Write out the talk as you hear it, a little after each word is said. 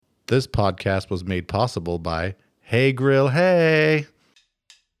This podcast was made possible by Hey Grill Hey.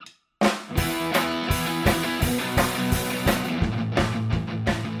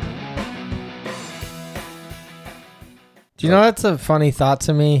 Do you know what's a funny thought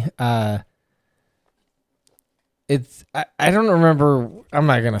to me? It's I don't remember. I'm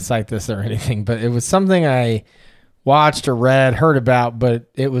not gonna cite this or anything, but it was something I watched or read, heard about. But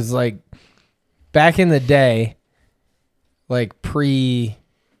it was like back in the day, like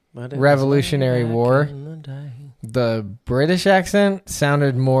pre-Revolutionary War. The British accent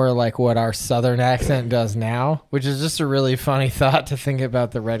sounded more like what our Southern accent does now, which is just a really funny thought to think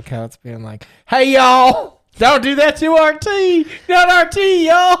about the Redcoats being like, "Hey y'all, don't do that to our tea, not our tea,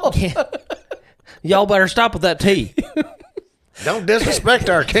 y'all." Yeah. Y'all better stop with that tea. Don't disrespect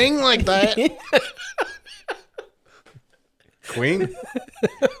our king like that. Queen?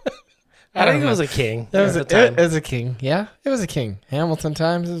 I think it was a king. It was a king. Yeah, it was a king. Hamilton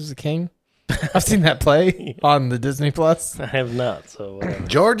times, it was a king. I've seen that play on the Disney Plus. I have not, so whatever.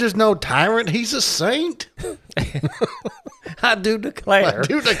 George is no tyrant. He's a saint. I do declare. I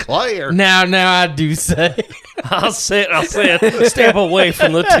do declare. Now I do say. I'll say it. Step away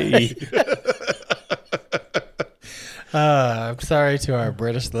from the tea. I'm sorry to our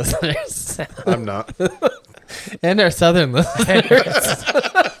British listeners. I'm not. And our Southern listeners.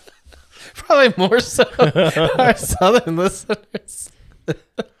 Probably more so our Southern listeners.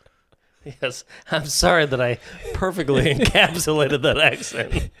 Yes, I'm sorry that I perfectly encapsulated that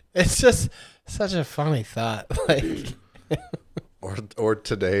accent. It's just such a funny thought. Like, Or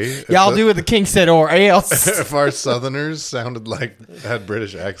today. y'all do what the king said or else. If our Southerners sounded like had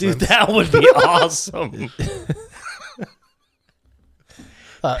British accents. Dude, that would be awesome.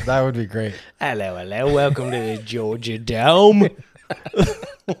 That would be great. Hello. Welcome to the Georgia Dome.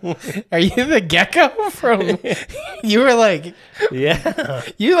 Are you the gecko from? You were like, Yeah,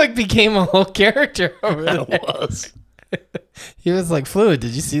 you like became a whole character over there. that was. He was like fluid.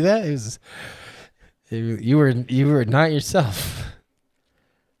 Did you see that? It was. You were not yourself.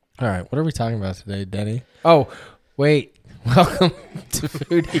 All right, what are we talking about today, Denny? Oh, wait. Welcome to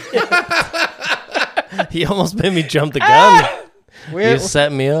Foodie. He almost made me jump the gun. You Wait,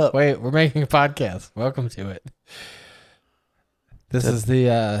 set me up. we're making a podcast. Welcome to it. This is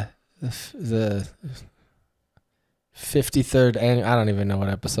the 53rd annual. I don't even know what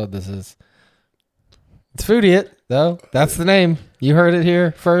episode this is. It's Foodie It, though. That's the name. You heard it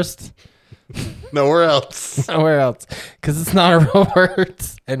here first. Nowhere else. Nowhere else. Because it's not a real word,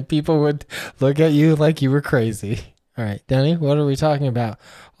 and people would look at you like you were crazy. All right, Denny, what are we talking about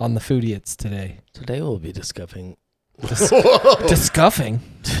on the Foodieits today? Today we'll be discussing Discuffing.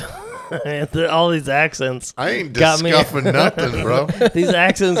 all these accents. I ain't Got me. discuffing nothing, bro. These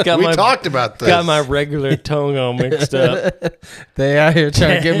accents got We my talked about this. got my regular tongue all mixed up. They out here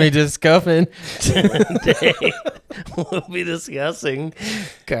trying to get me discuffing. Today we'll be discussing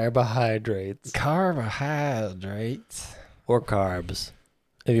carbohydrates Carbohydrates. or carbs.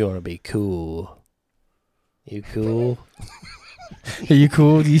 If you want to be cool. You cool? Are you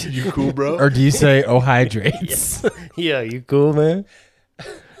cool? You cool, bro? Or do you say oh hydrates? Yeah, you cool, man?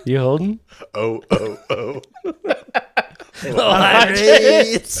 You holding? Oh.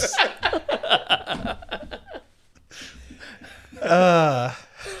 Hydrates.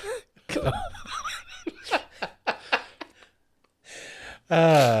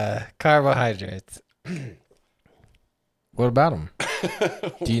 Carbohydrates. What about them?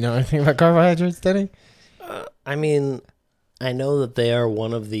 Do you know anything about carbohydrates, Denny? I mean, I know that they are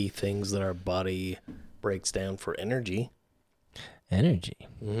one of the things that our body breaks down for energy. Energy.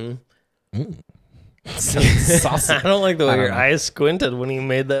 Mm-hmm. Saucy. I don't like the I way don't your know. eyes squinted when you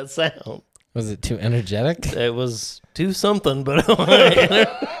made that sound. Was it too energetic? It was too something, but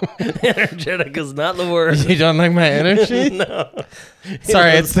energetic is not the word. You don't like my energy? No.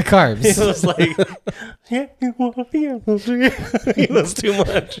 Sorry, It it's the carbs. It was like, it was too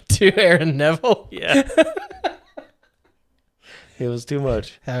much. To Aaron Neville. Yeah. It was too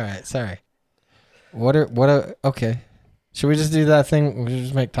much. All right, sorry. Okay. Should we just do that thing? We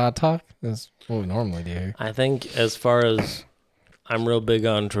just make Todd talk? That's what we normally do here. I think as far as I'm real big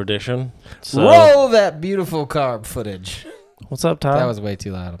on tradition. So, Roll that beautiful carb footage. what's up, Todd? That was way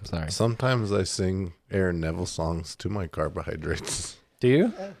too loud. I'm sorry. Sometimes I sing Aaron Neville songs to my carbohydrates. Do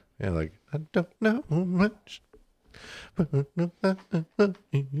you? Yeah, like, I don't know much.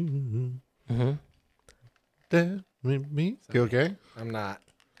 Mm-hmm. Me? You okay? I'm not.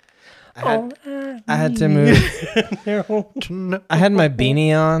 I had to move. I had my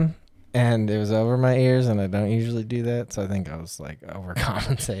beanie on, and it was over my ears, and I don't usually do that, so I think I was like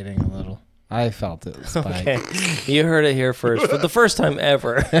overcompensating a little. I felt it. Spike. Okay, you heard it here first. For the first time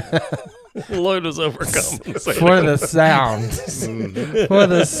ever, Lloyd was overcompensating. For the sounds. For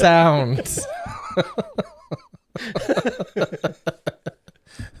the sounds.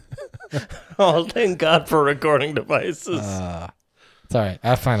 Oh, thank God for recording devices. It's all right.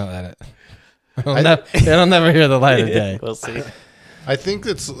 I'll final edit. It'll never hear the light of day. We'll see. I think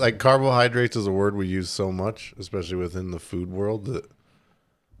it's like carbohydrates is a word we use so much, especially within the food world, that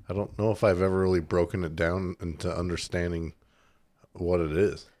I don't know if I've ever really broken it down into understanding what it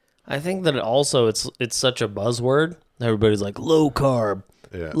is. I think that also it's such a buzzword. Everybody's like low carb,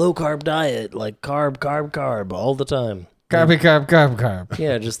 low carb diet, like carb all the time. Carb.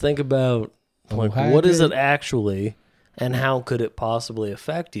 Yeah, just think about like what is it actually, and how could it possibly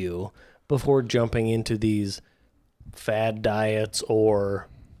affect you before jumping into these fad diets or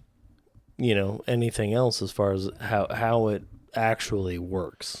anything else as far as how it actually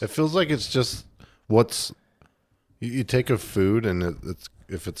works. It feels like it's just you take a food and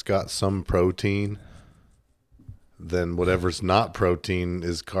if it's got some protein, then whatever's not protein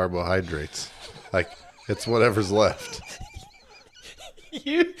is carbohydrates. Like it's whatever's left.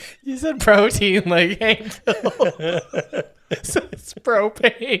 You said protein like Hank Hill. So it's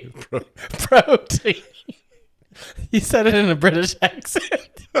propane. Protein. You said it in a British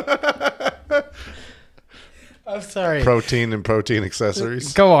accent. I'm sorry. Protein and protein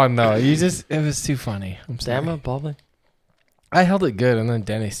accessories. Go on though. It was too funny. I'm sorry. Damn it, Bobby. I held it good and then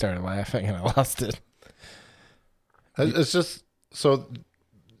Denny started laughing and I lost it. It's just so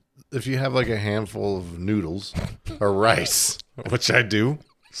if you have like a handful of noodles or rice, which I do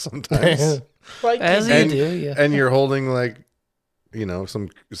sometimes. As you do, yeah. And you're holding like, some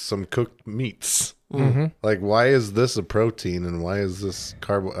cooked meats. Mm-hmm. Like, why is this a protein and why is this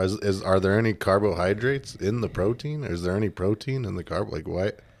carbo? Are there any carbohydrates in the protein? Is there any protein in the carb? Like,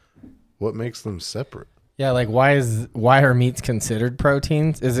 why? What makes them separate? Yeah, like why are meats considered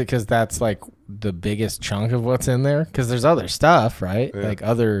proteins? Is it because that's like the biggest chunk of what's in there? Because there's other stuff, right? Yeah. Like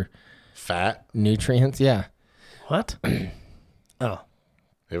other Fat. nutrients. Yeah. What? Oh.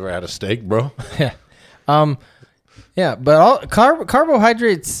 You ever had a steak, bro? Yeah. Yeah, but all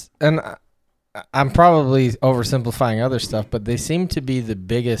carbohydrates, and I'm probably oversimplifying other stuff, but they seem to be the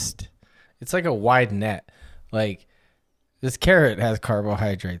biggest. It's like a wide net. Like this carrot has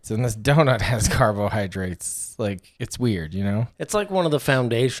carbohydrates and this donut has carbohydrates. Like it's weird, It's like one of the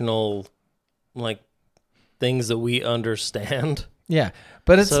foundational like things that we understand. Yeah,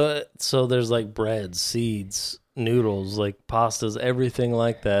 but it's so there's like bread, seeds, noodles, like pastas, everything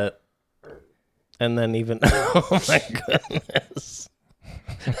like that. And then even oh my goodness.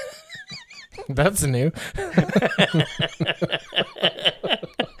 That's new.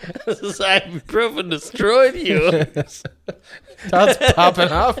 This ibuprofen destroyed you. Todd's popping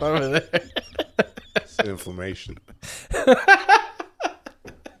off over there. It's inflammation.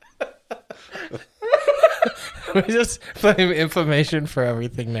 We just blame inflammation for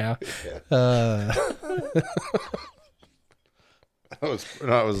everything now. Yeah. It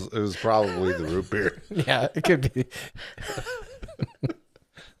was probably the root beer. Yeah, it could be.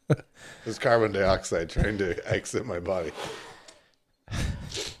 It's carbon dioxide trying to exit my body.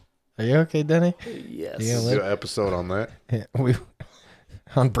 Are you okay, Denny? Yes. You gonna Do live? an episode on that. Yeah,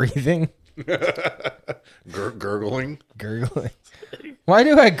 on breathing, Gurgling. gurgling. Why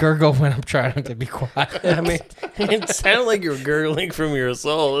do I gurgle when I'm trying to be quiet? I mean, it sounded like you were gurgling from your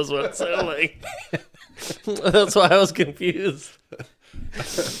soul, is what it sounded like. That's why I was confused.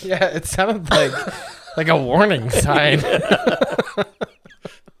 Yeah, it sounded like a warning sign.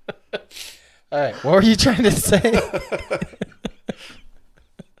 All right, what were you trying to say?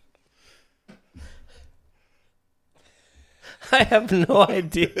 I have no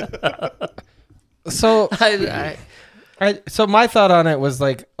idea. So so my thought on it was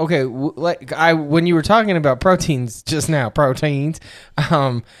like, okay, when you were talking about proteins just now,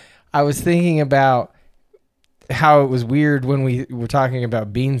 I was thinking about how it was weird when we were talking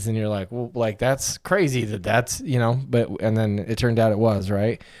about beans, and you're like, well, like that's crazy that's and then it turned out it was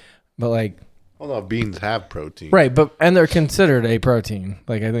right, but like. Well, no, beans have protein. Right, and they're considered a protein.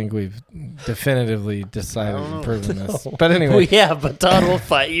 Like I think we've definitively decided and proven this. But anyway, Well, yeah, but Todd will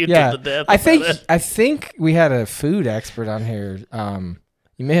fight you to the death. I think we had a food expert on here.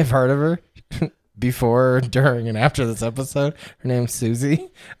 You may have heard of her before, during, and after this episode. Her name's Susie.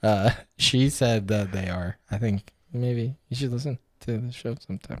 She said that they are. I think maybe you should listen to the show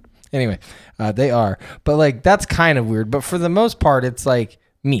sometime. Anyway, they are. But like that's kind of weird. But for the most part, it's like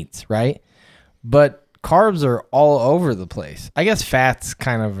meats, right? But carbs are all over the place. I guess fats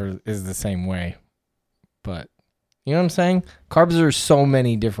kind of is the same way. But you know what I'm saying? Carbs are so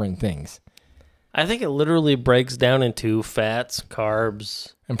many different things. I think it literally breaks down into fats,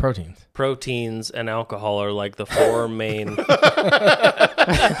 carbs, and proteins, and alcohol are like the four main. Maybe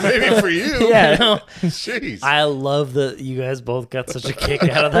for you. Yeah, no. Jeez. I love that you guys both got such a kick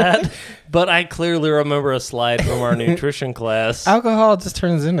out of that. But I clearly remember a slide from our nutrition class. Alcohol just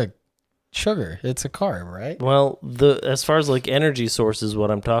turns into sugar. It's a carb, right? Well, as far as like energy sources, what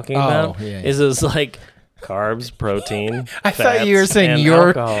I'm talking about is like carbs, protein. I thought you were saying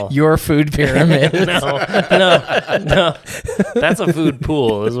your food pyramid. No. That's a food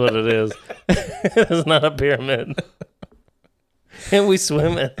pool, is what it is. It's not a pyramid. And we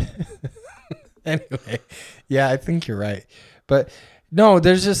swim it. Anyway, yeah, I think you're right. But no,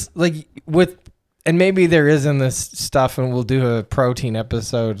 there's just like and maybe there is in this stuff, and we'll do a protein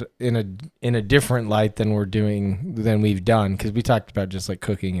episode in a different light than we've done, because we talked about just like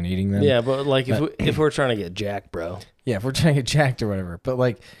cooking and eating them. Yeah, but like if we're trying to get jacked, bro. Yeah, if we're trying to get jacked or whatever. But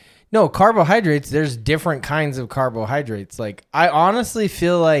like, no, carbohydrates, there's different kinds of carbohydrates. Like, I honestly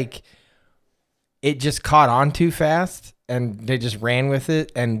feel like it just caught on too fast and they just ran with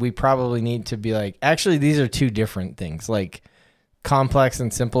it, and we probably need to be like, actually, these are two different things. Like, complex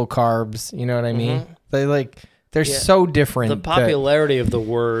and simple carbs, you know what I mean? Mm-hmm. They're so different. The popularity of the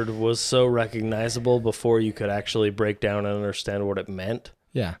word was so recognizable before you could actually break down and understand what it meant.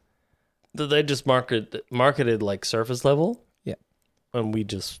 Yeah. They just marketed like surface level. Yeah. And we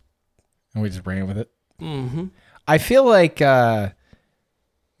just ran with it. Mm-hmm. I feel like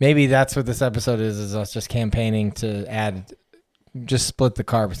maybe that's what this episode is us just campaigning to just split the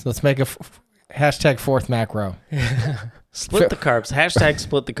carbs. Let's make a hashtag fourth macro. Split the carbs. Hashtag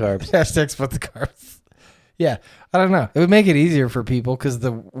split the carbs. Hashtag split the carbs. Yeah. I don't know. It would make it easier for people, because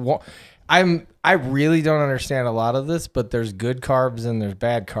I really don't understand a lot of this, but there's good carbs and there's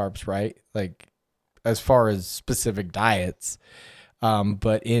bad carbs, right? Like, as far as specific diets.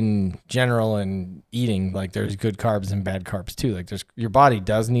 But in general and eating, like, there's good carbs and bad carbs too. Like, your body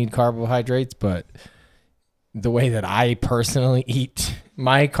does need carbohydrates, but the way that I personally eat,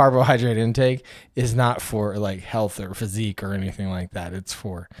 my carbohydrate intake is not for like health or physique or anything like that. It's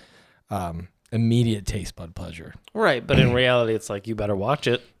for immediate taste bud pleasure. Right, but in reality, it's like, you better watch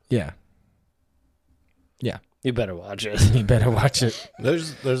it. Yeah. Yeah. You better watch it. You better watch it.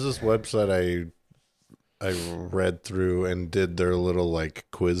 There's this website I read through and did their little like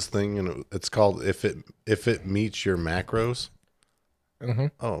quiz thing, and it's called If It Meets Your Macros. Mm-hmm.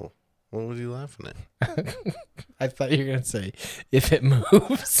 Oh. What was you laughing at? I thought you were going to say, if it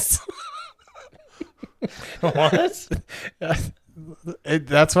moves. What?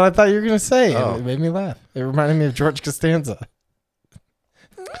 That's what I thought you were going to say. Oh. It made me laugh. It reminded me of George Costanza.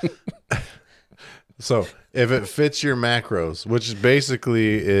 So, if it fits your macros, which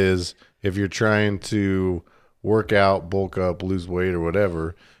basically is if you're trying to work out, bulk up, lose weight or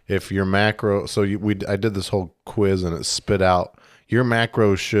whatever, if your macro, I did this whole quiz and it spit out your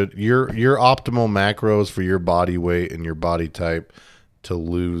macros your optimal macros for your body weight and your body type to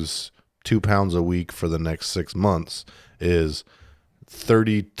lose 2 pounds a week for the next 6 months is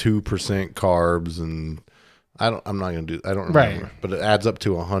 32% carbs, and I don't remember, right. But it adds up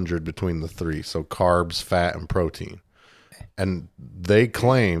to 100 between the three. So carbs, fat, and protein. And they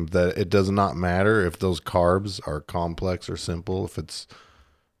claim that it does not matter if those carbs are complex or simple, if it's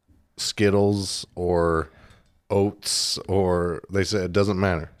Skittles or oats, or they say it doesn't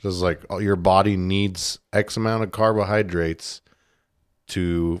matter. It's just like your body needs X amount of carbohydrates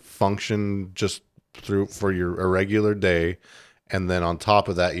to function just for your irregular day, and then on top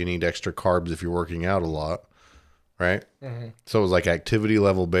of that you need extra carbs if you're working out a lot, right? Mm-hmm. So it was like activity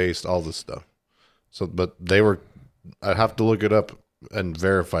level based, all this stuff. So, but I'd have to look it up and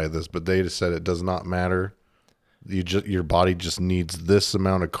verify this, but they just said it does not matter. Your body just needs this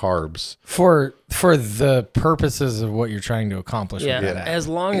amount of carbs for the purposes of what you're trying to accomplish. Yeah, as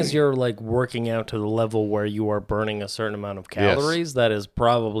long as you're like working out to the level where you are burning a certain amount of calories, that is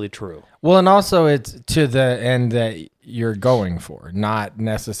probably true. Well, and also it's to the end that you're going for, not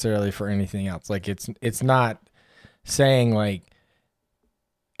necessarily for anything else. Like it's not saying like,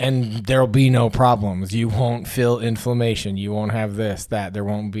 and there'll be no problems. You won't feel inflammation. You won't have this, that.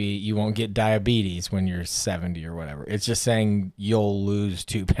 You won't get diabetes when you're 70 or whatever. It's just saying you'll lose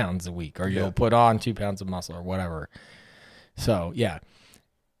 2 pounds a week, or you'll put on 2 pounds of muscle or whatever. So, yeah.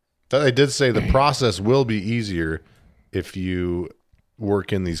 They did say the process will be easier if you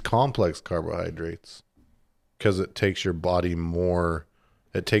work in these complex carbohydrates, because it takes your body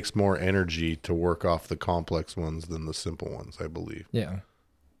it takes more energy to work off the complex ones than the simple ones, I believe. Yeah.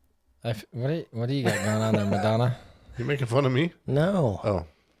 What do you got going on there, Madonna? You making fun of me? No.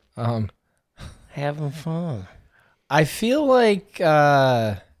 Oh. Having fun. I feel like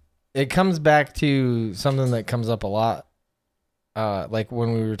it comes back to something that comes up a lot. Like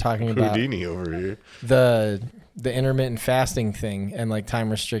when we were talking about Houdini over here. the intermittent fasting thing and like time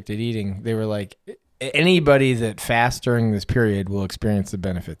restricted eating, they were like, anybody that fasts during this period will experience the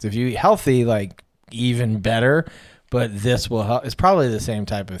benefits. If you eat healthy, like even better, but this will help. It's probably the same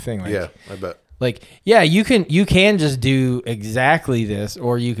type of thing. Like, Yeah, I bet. Like, yeah, you can just do exactly this,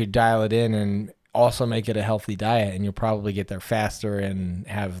 or you could dial it in and also make it a healthy diet, and you'll probably get there faster and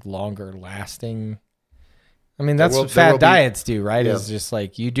have longer lasting. I mean, that's what fad diets do, right? Yeah. It's just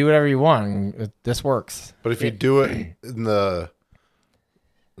like you do whatever you want. And this works. But if you do it in the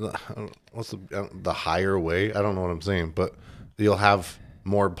higher way, I don't know what I'm saying, but you'll have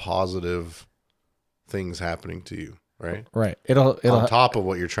more positive things happening to you, right? Right. It'll on top of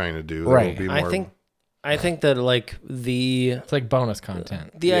what you're trying to do. Right. Be more, I think that like it's like bonus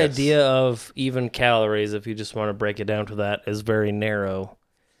content. The idea of even calories, if you just want to break it down to that, is very narrow.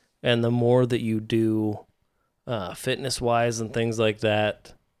 And the more that you do fitness wise and things like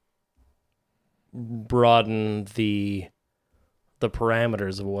that, broaden the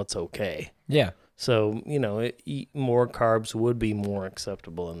parameters of what's okay. Yeah. So, eat more carbs would be more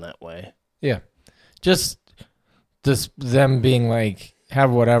acceptable in that way. Yeah. Just them being like,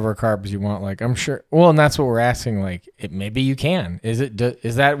 have whatever carbs you want. Like, I'm sure. Well, and that's what we're asking. Like, maybe you can. Is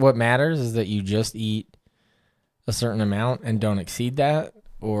that what matters? Is that you just eat a certain amount and don't exceed that?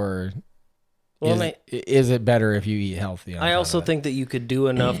 Or is it better if you eat healthy? I also think that you could do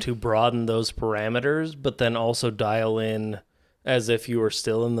enough to broaden those parameters, but then also dial in as if you were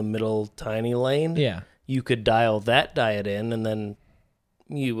still in the middle tiny lane. Yeah. You could dial that diet in, and then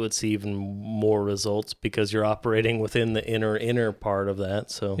you would see even more results because you're operating within the inner part of that.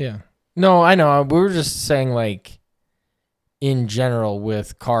 So yeah. No, I know. We were just saying, like, in general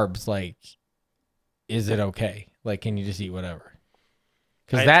with carbs, like, is it okay? Like, can you just eat whatever?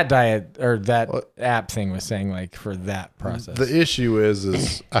 Because that diet or that app thing was saying, like, for that process. The issue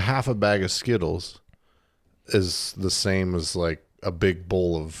is a half a bag of Skittles is the same as like a big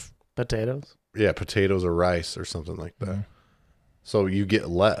bowl of potatoes. Yeah, potatoes or rice or something like that. Mm-hmm. So you get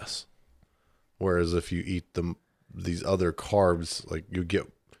less. Whereas if you eat these other carbs, like you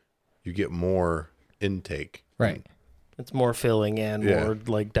get more intake. Right. It's more filling and more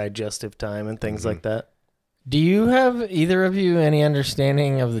like digestive time and things like that. Do you have either of you any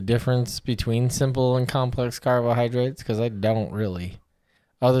understanding of the difference between simple and complex carbohydrates? Because I don't really.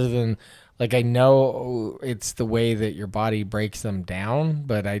 Other than, like, I know it's the way that your body breaks them down,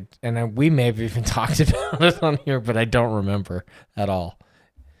 but we may have even talked about it on here, but I don't remember at all.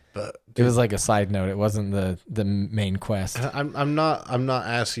 But it was like a side note. It wasn't the main quest. I'm not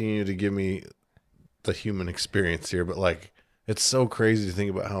asking you to give me the human experience here, but like, it's so crazy to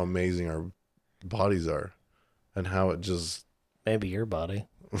think about how amazing our bodies are. And how it just... Maybe your body.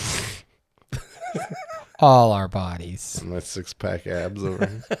 All our bodies. My six-pack abs over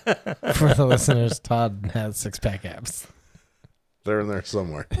here. For the listeners, Todd has six-pack abs. They're in there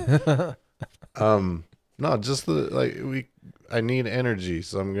somewhere. No, just I need energy,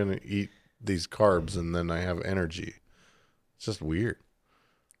 so I'm going to eat these carbs, and then I have energy. It's just weird.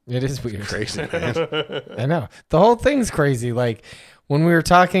 It is weird. It's crazy, man. I know. The whole thing's crazy. Like, when we were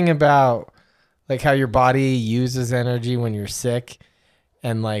talking about... like how your body uses energy when you're sick,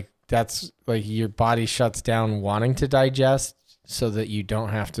 and like that's like your body shuts down wanting to digest so that you don't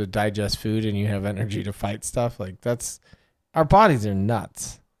have to digest food and you have energy to fight stuff. Like, that's, our bodies are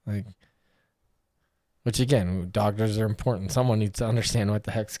nuts. Like, which again, doctors are important. Someone needs to understand what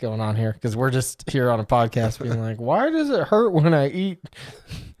the heck's going on here, because we're just here on a podcast being like, why does it hurt when I eat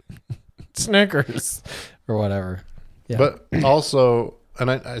Snickers or whatever? Yeah. But also, and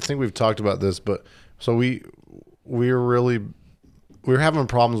I think we've talked about this, but so we were having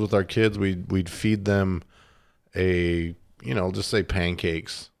problems with our kids. We'd feed them just say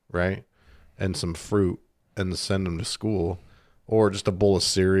pancakes, right? And some fruit, and send them to school, or just a bowl of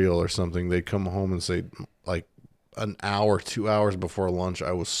cereal or something. They'd come home and say, like, an hour, 2 hours before lunch,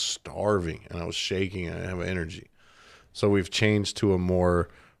 I was starving and I was shaking and I didn't have energy. So we've changed to a more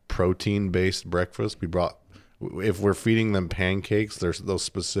protein-based breakfast. If we're feeding them pancakes, there's those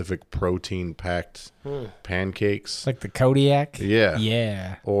specific protein-packed pancakes. Like the Kodiak? Yeah.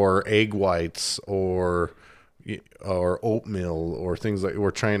 Yeah. Or egg whites or oatmeal or things like,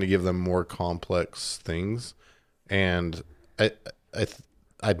 we're trying to give them more complex things. And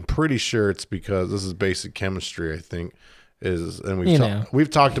I'm pretty sure it's because this is basic chemistry, I think, and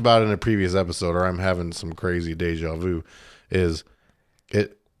we've talked about it in a previous episode, or I'm having some crazy deja vu,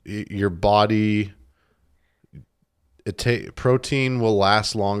 your body... protein will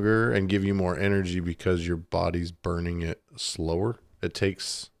last longer and give you more energy because your body's burning it slower. It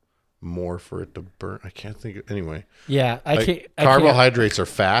takes more for it to burn. I can't think of, anyway. Yeah, carbohydrates are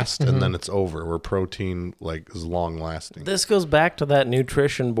fast and then it's over, where protein is long lasting. This goes back to that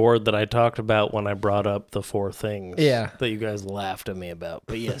nutrition board that I talked about when I brought up the 4 things that you guys laughed at me about.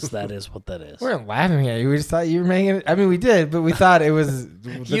 But yes, that is what that is. We weren't laughing at you. We just thought you were making it. I mean, we did, but we thought it was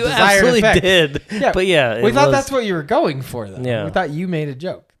the you desired absolutely effect. did. Yeah, but yeah, we thought that's what you were going for, though. Yeah. We thought you made a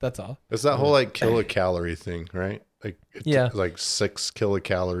joke. That's all. It's that whole kilocalorie thing, right? Like 6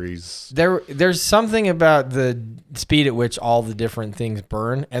 kilocalories. There's something about the speed at which all the different things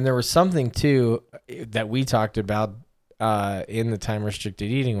burn, and there was something too that we talked about in the time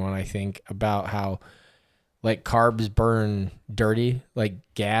restricted eating one, I think, about how like carbs burn dirty like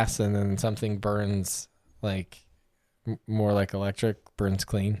gas, and then something burns like more like electric, burns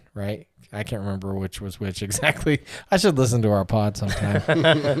clean, right? I can't remember which was which exactly. I should listen to our pod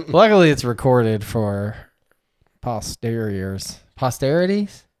sometime. Luckily it's recorded for posterities.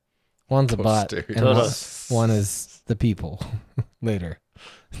 One's a butt, and one is the people later.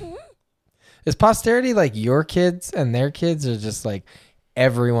 Is posterity like your kids and their kids, or just like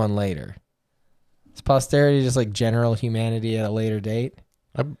everyone later? Is posterity just like general humanity at a later date?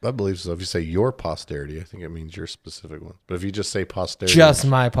 I believe so. If you say your posterity, I think it means your specific one. But if you just say posterity, just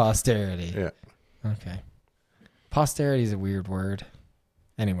my posterity. Yeah. Okay. Posterity is a weird word.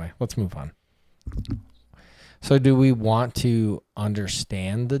 Anyway, let's move on. So do we want to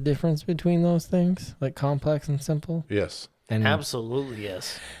understand the difference between those things, like complex and simple? Yes. And absolutely,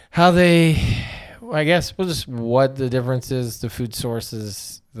 yes. How I guess we'll just what the difference is, the food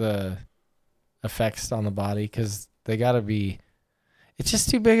sources, the effects on the body, because they got to be, it's just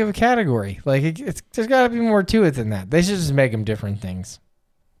too big of a category. Like there's got to be more to it than that. They should just make them different things.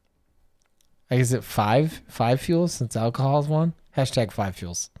 Like, is it five fuels since alcohol is one? Hashtag 5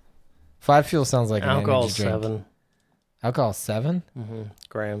 fuels. 5 fuels sounds like alcohol an energy drink. 7. Alcohol 7? Mm-hmm.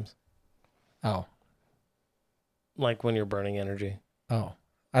 Grams. Oh. Like when you're burning energy. Oh.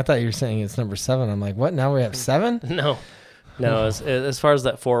 I thought you were saying it's number 7. I'm like, what? Now we have 7? No. As far as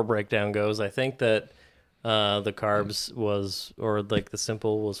that 4 breakdown goes, I think that the carbs was, or like the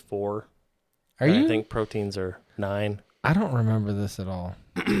simple was 4. I think proteins are 9. I don't remember this at all.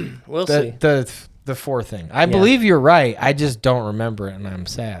 We'll see. The 4 thing. I believe you're right. I just don't remember it, and I'm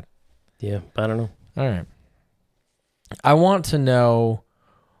sad. Yeah, I don't know. All right. I want to know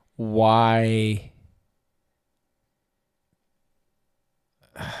why.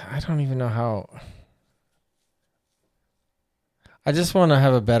 I don't even know how. I just want to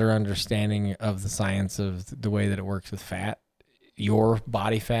have a better understanding of the science of the way that it works with fat. Your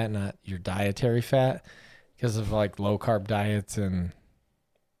body fat, not your dietary fat, because of like low carb diets and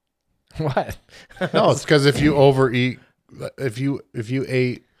what? No, it's because if you overeat, if you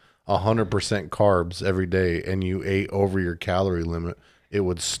ate 100% carbs every day and you ate over your calorie limit, it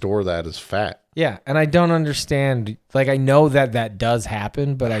would store that as fat. Yeah, and I don't understand. Like, I know that does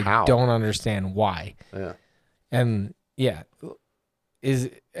happen, but I don't understand why. Yeah, and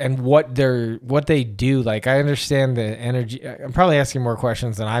what they do. Like, I understand the energy. I'm probably asking more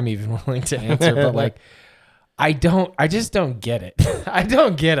questions than I'm even willing to answer, but like, I just don't get it. I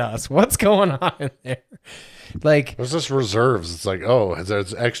don't get us. What's going on in there? Like, there's just reserves. It's like, oh,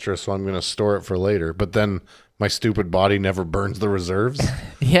 there's extra, so I'm going to store it for later. But then my stupid body never burns the reserves.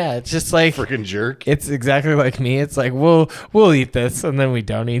 Yeah, it's just like freaking jerk. It's exactly like me. It's like we'll eat this and then we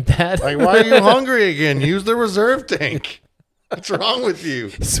don't eat that. Like, why are you hungry again? Use the reserve tank. What's wrong with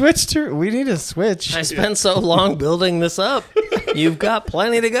you? We need to switch. I spent so long building this up. You've got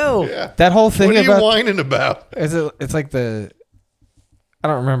plenty to go. Yeah. That whole thing. What are you whining about? It's like I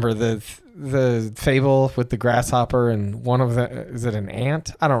don't remember the fable with the grasshopper, and one of the, is it an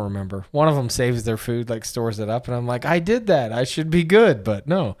ant? I don't remember. One of them saves their food, like stores it up, and I'm like, I did that. I should be good, but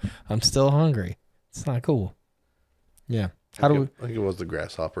no, I'm still hungry. It's not cool. Yeah. I think it was the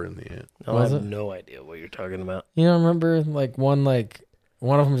grasshopper and the ant. No, I have no idea what you're talking about. You don't remember one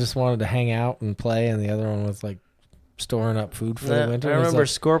of them just wanted to hang out and play, and the other one was like storing up food for the winter. I remember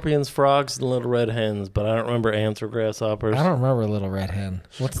scorpions, frogs, and little red hens, but I don't remember ants or grasshoppers. I don't remember Little Red Hen.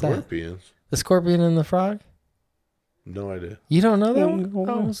 What's Scorpions. That? The scorpion and the frog? No idea. You don't know that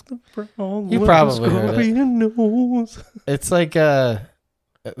one? Oh. You probably heard it. Knows. It's like the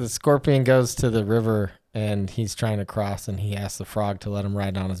scorpion goes to the river and he's trying to cross, and he asks the frog to let him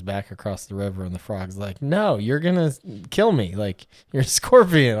ride on his back across the river, and the frog's like, no, you're gonna kill me, like, you're a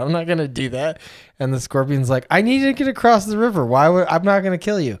scorpion, I'm not gonna do that. And the scorpion's like, I need to get across the river, I'm not gonna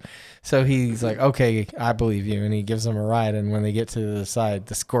kill you. So he's like, okay, I believe you, and he gives him a ride. And when they get to the side,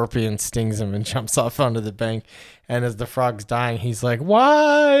 the scorpion stings him and jumps off onto the bank, and as the frog's dying, he's like,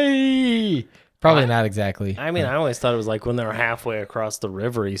 why? Probably not exactly. I mean, I always thought it was like when they're halfway across the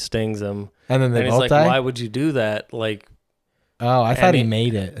river, he stings them. And then they he's both like, die? why would you do that? Like, oh, I thought he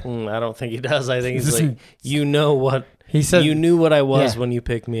made it. I don't think he does. I think he's like, you know what? He said, you knew what I was when you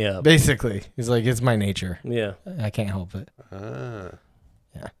picked me up. Basically. He's like, it's my nature. Yeah. I can't help it. Yeah.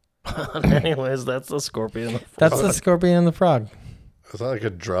 Anyways, that's the scorpion and the frog. That's the scorpion and the frog. Is that like a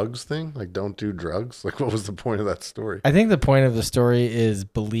drugs thing? Like, don't do drugs? Like, what was the point of that story? I think the point of the story is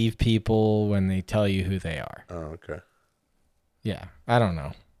believe people when they tell you who they are. Oh, okay. Yeah. I don't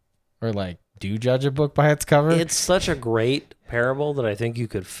know. Or like, do judge a book by its cover? It's such a great parable that I think you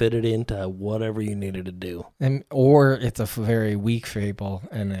could fit it into whatever you needed to do. Or it's a very weak fable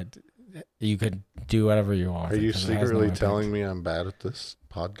and you could do whatever you want. Are you secretly telling me I'm bad at this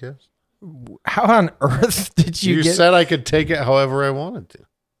podcast? How on earth did you You said I could take it however I wanted to.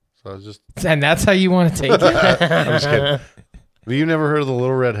 So I was just... And that's how you want to take it? I'm just kidding. Have you never heard of the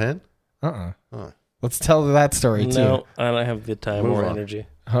Little Red Hen? Oh. Let's tell that story, too. No, I don't have the time or energy.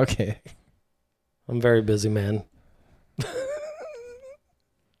 Okay. I'm a very busy man.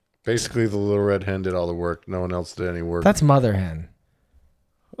 Basically, the Little Red Hen did all the work. No one else did any work. That's Mother Hen.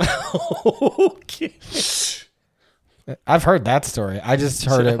 Okay. I've heard that story. I just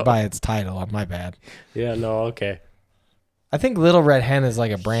heard it by its title. My bad. Yeah, no, okay. I think Little Red Hen is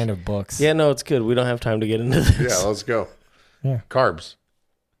like a brand of books. Yeah, no, it's good. We don't have time to get into this. Yeah, let's go. Yeah. Carbs.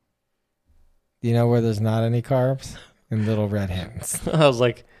 You know where there's not any carbs? In Little Red Hens. I was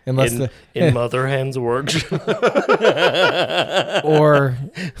like, unless in Mother Hen's workshop. Or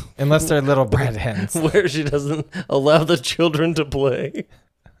unless they're little bread hens. Where she doesn't allow the children to play.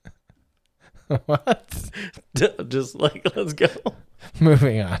 What? Just like, let's go.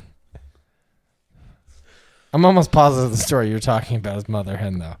 Moving on. I'm almost positive the story you're talking about is Mother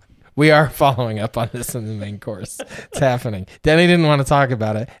Hen, though. We are following up on this in the main course. It's happening. Denny didn't want to talk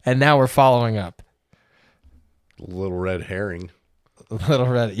about it, and now we're following up. Little Red Herring. Little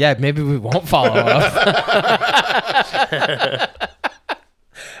Red. Yeah, maybe we won't follow up.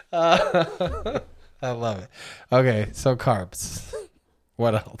 I love it. Okay, so carbs.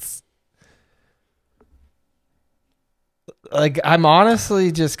 What else? Like, I'm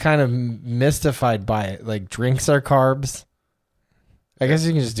honestly just kind of mystified by it. Like, drinks are carbs. I guess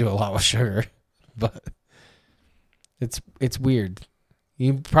you can just do a lot with sugar, but it's weird.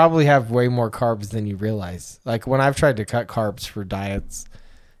 You probably have way more carbs than you realize. Like, when I've tried to cut carbs for diets,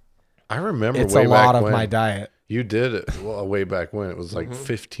 I remember it's way a lot back of when my diet. You did it way back when. It was like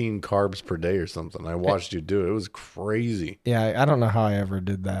 15 carbs per day or something. I watched you do it. It was crazy. Yeah, I don't know how I ever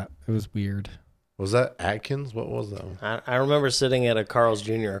did that. It was weird. Was that Atkins? What was that one? I remember sitting at a Carl's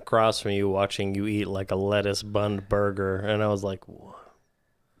Jr. across from you watching you eat like a lettuce bunned burger, and I was like, what?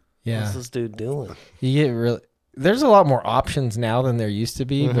 Yeah. What's this dude doing? You get really... There's a lot more options now than there used to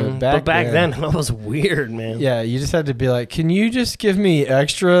be, but back then it was weird, man. Yeah, you just had to be like, can you just give me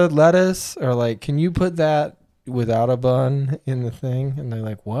extra lettuce? Or like, can you put that without a bun in the thing? And they're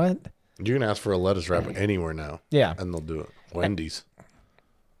like, what? You can ask for a lettuce wrap anywhere now. Yeah. And they'll do it. Wendy's.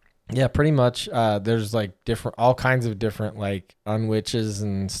 Yeah, pretty much. There's like all kinds of different like unwitches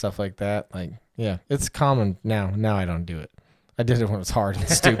and stuff like that. Like, yeah, it's common now. Now I don't do it. I did it when it was hard and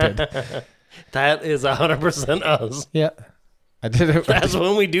stupid. That is 100% us. Yeah. I did it. That's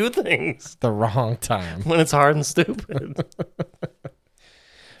when we do things. The wrong time. When it's hard and stupid.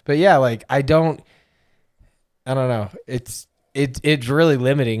 But yeah, like I don't know. It's really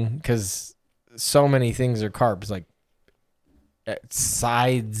limiting because so many things are carbs. Like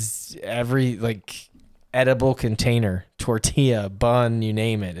sides, every like edible container, tortilla, bun, you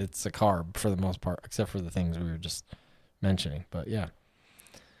name it. It's a carb for the most part, except for the things we were just mentioning. But yeah.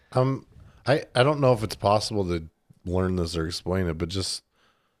 I don't know if it's possible to learn this or explain it, but just,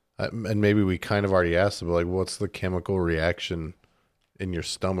 and maybe we kind of already asked it, but like, what's the chemical reaction in your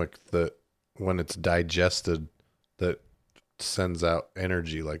stomach that when it's digested that sends out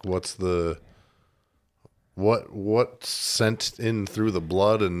energy? Like, what's the, what's sent in through the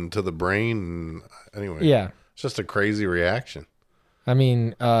blood and to the brain? And anyway, yeah, it's just a crazy reaction. I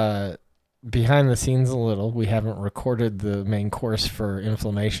mean, behind the scenes a little, we haven't recorded the main course for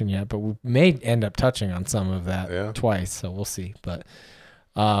inflammation yet, but we may end up touching on some of that twice, so we'll see. But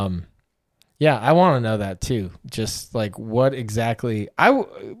yeah, I want to know that too. Just like what exactly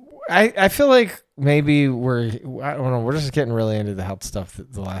I feel like maybe I don't know, we're just getting really into the health stuff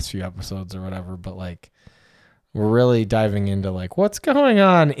the last few episodes or whatever, but like we're really diving into like what's going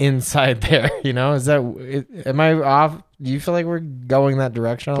on inside there, you know? Am I off? Do you feel like we're going that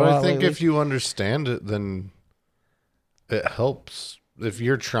direction? But I think if you understand it, then it helps. if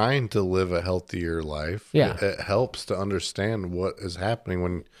you're trying to live a healthier life, it helps to understand what is happening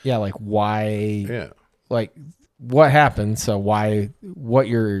when. Yeah, like why. Yeah. Like what happened. So what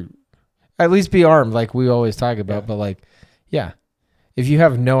you're, at least be armed, like we always talk about. But like, yeah, if you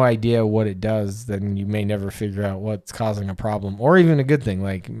have no idea what it does, then you may never figure out what's causing a problem, or even a good thing.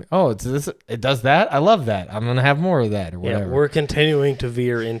 Like, oh, it's this. It does that. I love that. I'm gonna have more of that, or whatever. Yeah, we're continuing to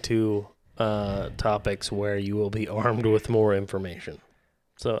veer into topics where you will be armed with more information.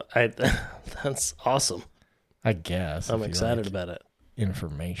 So that's awesome. I guess I'm excited about it.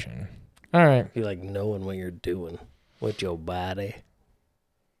 Information. All right. You like knowing what you're doing with your body.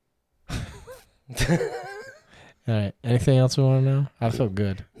 All right. Anything else we want to know? I feel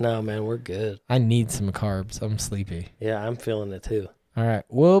good. No, man, we're good. I need some carbs. I'm sleepy. Yeah, I'm feeling it too. All right.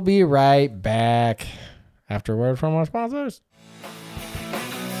 We'll be right back after a word from our sponsors.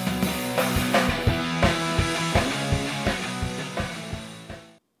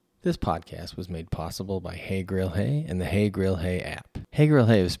 This podcast was made possible by Hey Grill Hey and the Hey Grill Hey app. Hey Grill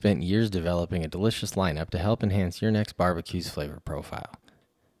Hey have spent years developing a delicious lineup to help enhance your next barbecue's flavor profile.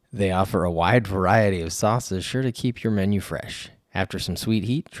 They offer a wide variety of sauces sure to keep your menu fresh. After some sweet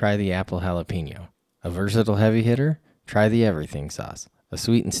heat, try the apple jalapeno. A versatile heavy hitter? Try the everything sauce. A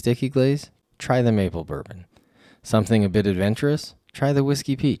sweet and sticky glaze? Try the maple bourbon. Something a bit adventurous? Try the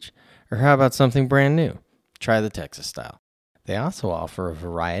whiskey peach. Or how about something brand new? Try the Texas style. They also offer a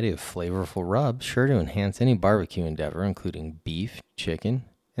variety of flavorful rubs sure to enhance any barbecue endeavor, including beef, chicken,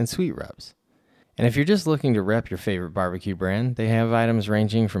 and sweet rubs. And if you're just looking to rep your favorite barbecue brand, they have items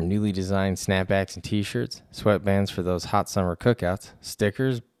ranging from newly designed snapbacks and t-shirts, sweatbands for those hot summer cookouts,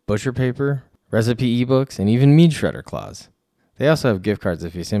 stickers, butcher paper, recipe ebooks, and even meat shredder claws. They also have gift cards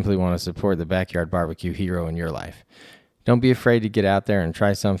if you simply want to support the backyard barbecue hero in your life. Don't be afraid to get out there and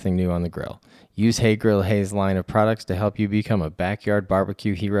try something new on the grill. Use Hey Grill Hey's line of products to help you become a backyard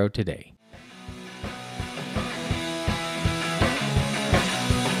barbecue hero today.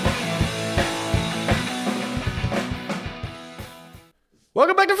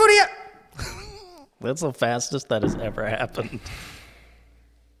 Welcome back to Foodie. That's the fastest that has ever happened.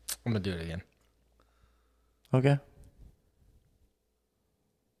 I'm going to do it again. Okay.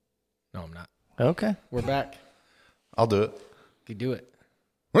 No, I'm not. Okay. We're back. I'll do it. You do it.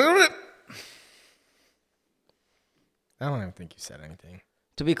 I don't even think you said anything.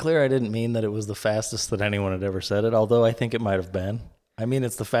 To be clear, I didn't mean that it was the fastest that anyone had ever said it, although I think it might have been. I mean,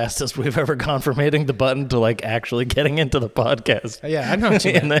 it's the fastest we've ever gone from hitting the button to like actually getting into the podcast. Yeah, I know what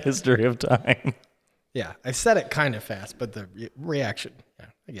you in the history of time. Yeah, I said it kind of fast, but the reaction, yeah,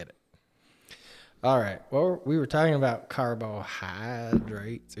 I get it. All right. Well, we were talking about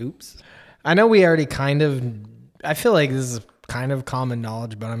carbohydrates. Oops. I know we already I feel like this is kind of common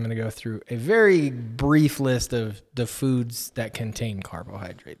knowledge, but I'm going to go through a very brief list of the foods that contain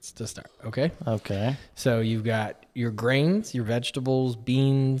carbohydrates to start. Okay. Okay. So you've got your grains, your vegetables,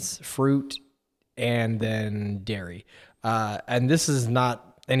 beans, fruit, and then dairy. And this is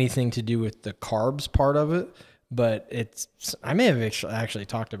not anything to do with the carbs part of it, but I may have actually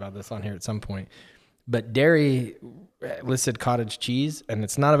talked about this on here at some point, but dairy listed cottage cheese, and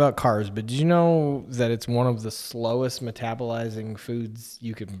it's not about carbs, but did you know that it's one of the slowest metabolizing foods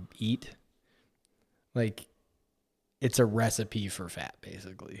you can eat? Like, it's a recipe for fat,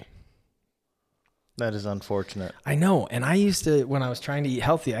 basically. That is unfortunate. I know. And I used to, when I was trying to eat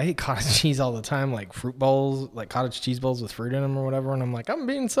healthy, I ate cottage cheese all the time, like fruit bowls, like cottage cheese bowls with fruit in them or whatever. And I'm like, I'm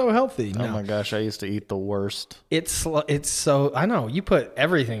being so healthy. No. Oh my gosh, I used to eat the worst. It's so, I know, you put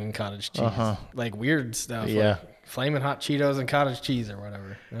everything in cottage cheese, like weird stuff. Yeah. Like Flamin' Hot Cheetos and cottage cheese or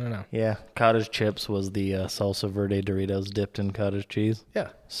whatever. I don't know. Yeah. Cottage chips was the salsa verde Doritos dipped in cottage cheese. Yeah.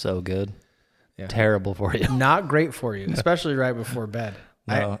 So good. Yeah. Terrible for you. Not great for you, especially right before bed.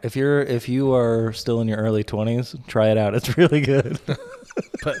 No, if you are still in your early 20s, try it out. It's really good.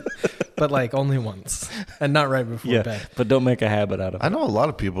 but like only once and not right before bed. But don't make a habit out of it. I know a lot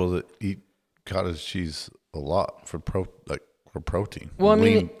of people that eat cottage cheese a lot for protein. Well, I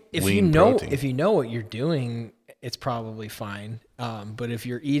mean, if you know what you're doing, it's probably fine. But if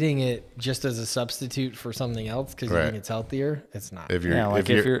you're eating it just as a substitute for something else because you think it's healthier, it's not. If you're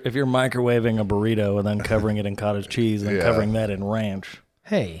microwaving a burrito and then covering it in cottage cheese and covering that in ranch.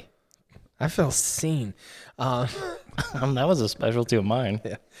 Hey, I feel seen. That was a specialty of mine.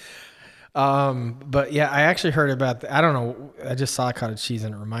 Yeah. But yeah, I actually heard about I don't know. I just saw cottage cheese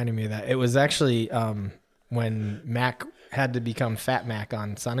and it reminded me of that. It was actually when Mac had to become Fat Mac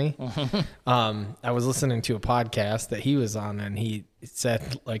on Sunny. I was listening to a podcast that he was on, and he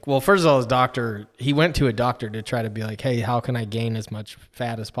said, like, well, first of all, he went to a doctor to try to be like, hey, how can I gain as much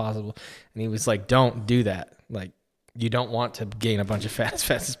fat as possible? And he was like, don't do that. Like, you don't want to gain a bunch of fat as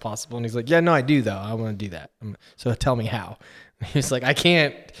fast as possible. And he's like, yeah, no, I do though. I want to do that. So tell me how. And he's like, I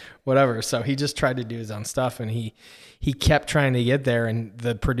can't, whatever. So he just tried to do his own stuff, and he kept trying to get there, and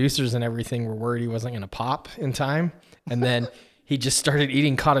the producers and everything were worried he wasn't going to pop in time. And then he just started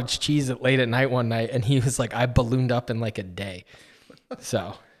eating cottage cheese late at night one night, and he was like, I ballooned up in like a day.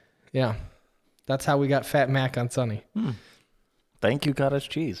 So, yeah, that's how we got Fat Mac on Sunny. Thank you, cottage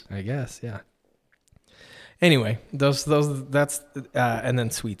cheese. I guess, yeah. Anyway, that's and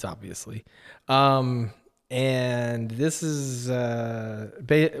then sweets, obviously. And this is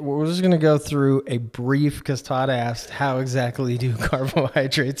we're just gonna go through a brief, because Todd asked how exactly do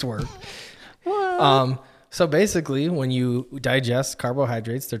carbohydrates work. So basically, when you digest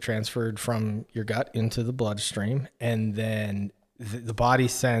carbohydrates, they're transferred from your gut into the bloodstream, and then the body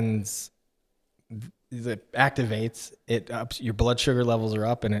activates it up. Your blood sugar levels are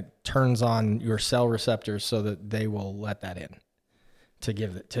up, and it turns on your cell receptors so that they will let that in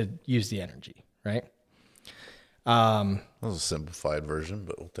to use the energy, right? That was a simplified version,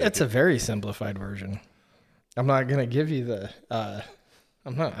 but we'll take it's a very simplified version. I'm not gonna give you the. I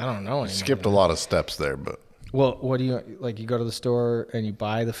don't know. Skipped a lot of steps there, but. Well, what do you like? You go to the store and you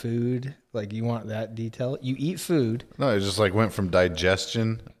buy the food. Like, you want that detail? You eat food. No, it just like went from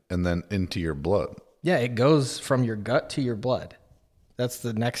digestion and then into your blood. Yeah, it goes from your gut to your blood. That's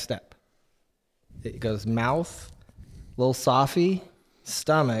the next step. It goes mouth, little softy,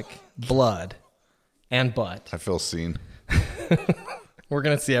 stomach, blood, and butt. I feel seen. We're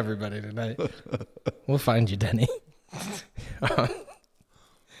gonna see everybody tonight. We'll find you, Denny.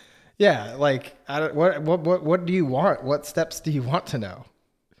 Yeah, like, what do you want? What steps do you want to know?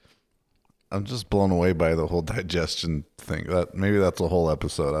 I'm just blown away by the whole digestion thing. Maybe that's a whole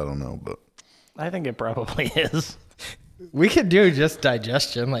episode. I don't know, but I think it probably is. We could do just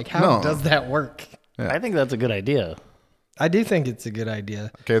digestion. Like, how does that work? Yeah. I think that's a good idea. I do think it's a good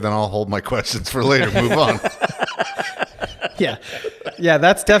idea. Okay, then I'll hold my questions for later. Move on. Yeah,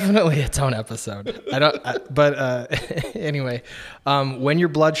 that's definitely its own episode. Anyway, when your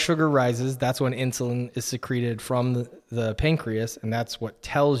blood sugar rises, that's when insulin is secreted from the pancreas, and that's what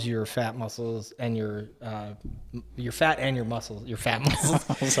tells your fat muscles and your fat and your muscles, your fat muscles.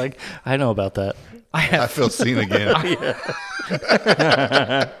 I was like, I know about that. I feel seen again.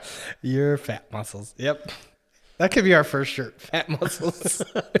 Your fat muscles. Yep. That could be our first shirt, fat muscles.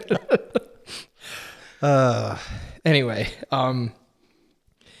 Anyway,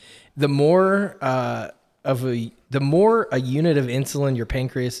 the more a unit of insulin your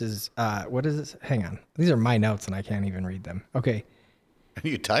pancreas is, what is this? Hang on. These are my notes and I can't even read them. Okay.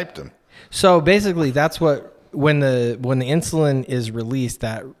 You typed them. So basically that's when the insulin is released,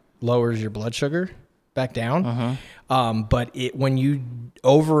 that lowers your blood sugar back down. Uh-huh. But when you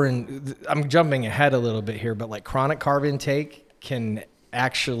I'm jumping ahead a little bit here, but like chronic carb intake can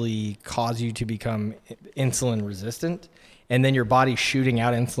actually cause you to become insulin resistant, and then your body's shooting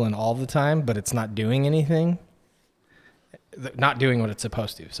out insulin all the time, but it's not doing anything, not doing what it's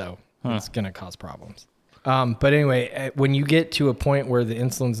supposed to. So it's going to cause problems. But anyway, when you get to a point where the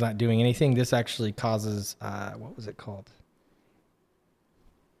insulin's not doing anything, this actually causes, what was it called?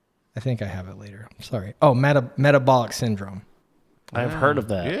 I think I have it later. I'm sorry. Oh, metabolic syndrome. I've heard of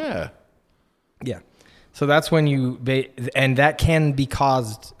that. Yeah. Yeah. So that's when and that can be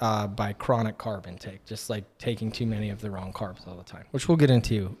caused by chronic carb intake, just like taking too many of the wrong carbs all the time, which we'll get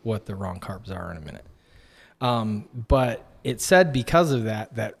into what the wrong carbs are in a minute. But it said because of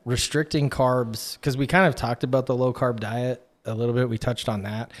that restricting carbs, because we kind of talked about the low carb diet a little bit, we touched on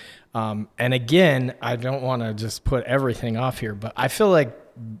that. And again, I don't want to just put everything off here, but I feel like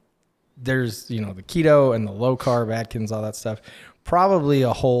there's, the keto and the low carb, Atkins, all that stuff. Probably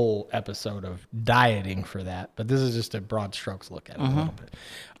a whole episode of dieting for that, but this is just a broad strokes look at it a little bit.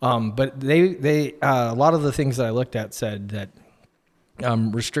 But they a lot of the things that I looked at said that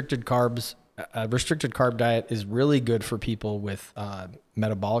restricted carb diet is really good for people with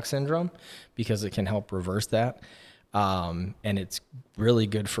metabolic syndrome because it can help reverse that, and it's really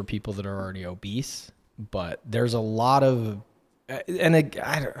good for people that are already obese. But there's a lot of and I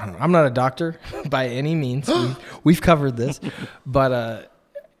don't know, I'm not a doctor by any means. We've covered this, but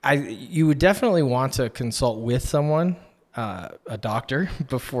you would definitely want to consult with someone, a doctor,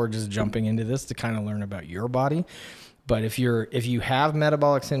 before just jumping into this to kind of learn about your body. But if you have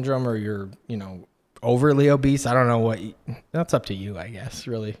metabolic syndrome or you're overly obese, I don't know that's up to you, I guess.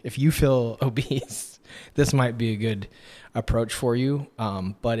 Really, if you feel obese, this might be a good approach for you.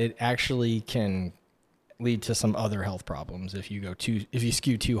 But it actually can lead to some other health problems if you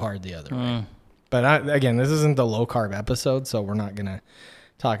skew too hard the other way. But again, this isn't the low carb episode, so we're not gonna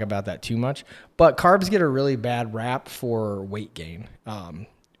talk about that too much. But carbs get a really bad rap for weight gain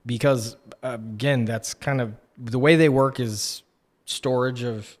because, again, that's kind of the way they work is storage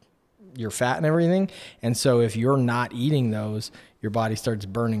of your fat and everything. And so if you're not eating those, your body starts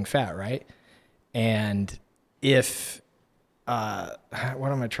burning fat, right? And if, what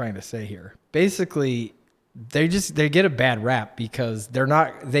am I trying to say here? Basically, they get a bad rap because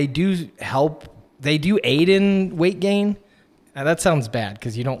they do aid in weight gain. Now, that sounds bad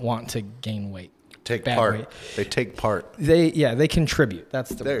because you don't want to gain weight. Take part. Weight. They take part. They contribute. That's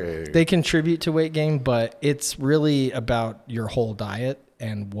the word. They contribute to weight gain, but it's really about your whole diet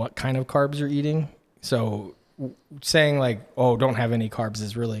and what kind of carbs you're eating. So saying like, oh, don't have any carbs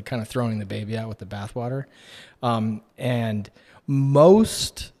is really kind of throwing the baby out with the bathwater. And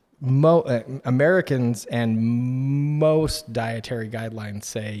most Americans and most dietary guidelines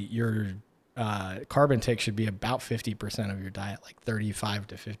say your carb intake should be about 50% of your diet, like 35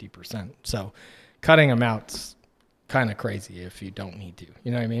 to 50%. So cutting them out's kind of crazy if you don't need to.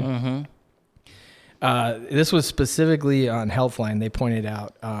 You know what I mean? Mm-hmm. This was specifically on Healthline. They pointed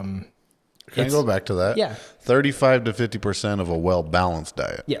out. Can I go back to that? Yeah. 35 to 50% of a well-balanced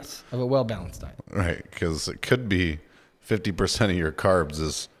diet. Yes, of a well-balanced diet. Right, because it could be 50% of your carbs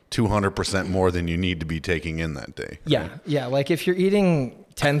is 200% more than you need to be taking in that day. Yeah, yeah. Like if you're eating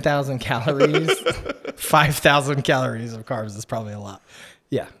 10,000 calories, 5,000 calories of carbs is probably a lot.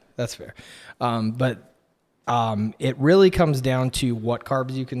 Yeah, that's fair. But it really comes down to what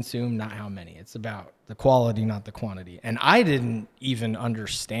carbs you consume, not how many. It's about the quality, not the quantity. And I didn't even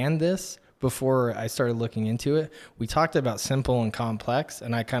understand this before I started looking into it. We talked about simple and complex,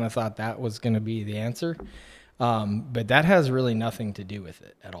 and I kind of thought that was going to be the answer. But that has really nothing to do with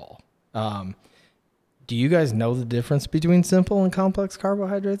it at all. Do you guys know the difference between simple and complex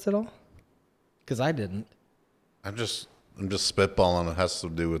carbohydrates at all? Because I didn't. I'm just spitballing. It has to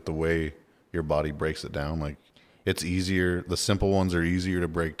do with the way your body breaks it down. Like it's easier. The simple ones are easier to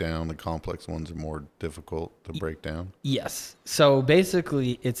break down. The complex ones are more difficult to break down. Yes. So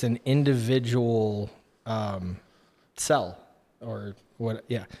basically, it's an individual cell or what?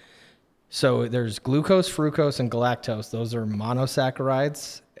 Yeah. So there's glucose, fructose, and galactose. Those are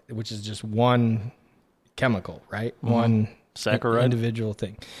monosaccharides, which is just one chemical, right? Mm-hmm. One saccharide, individual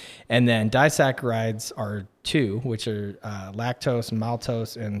thing. And then disaccharides are two, which are lactose,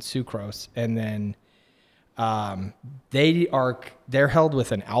 maltose, and sucrose. And then they're held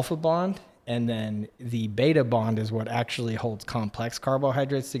with an alpha bond, and then the beta bond is what actually holds complex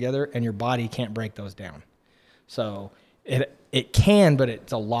carbohydrates together, and your body can't break those down. So it can, but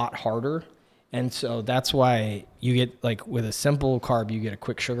it's a lot harder. And so that's why you get, like, with a simple carb, you get a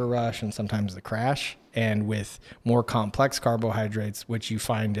quick sugar rush and sometimes the crash. And with more complex carbohydrates, which you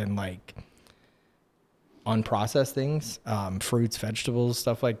find in, like, unprocessed things, fruits, vegetables,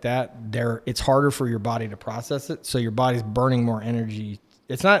 stuff like that, it's harder for your body to process it. So your body's burning more energy.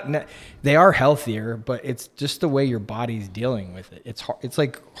 It's not, they are healthier, but it's just the way your body's dealing with it. It's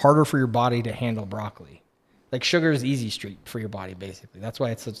like harder for your body to handle broccoli. Like sugar is easy street for your body, basically. That's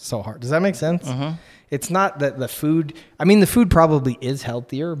why it's so hard. Does that make sense? Uh-huh. It's not that the food probably is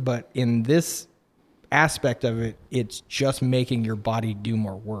healthier, but in this aspect of it, it's just making your body do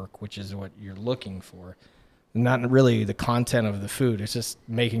more work, which is what you're looking for. Not really the content of the food. It's just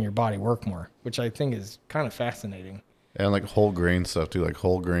making your body work more, which I think is kind of fascinating. And like whole grain stuff too, like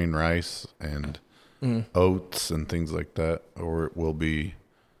whole grain rice and oats and things like that, or it will be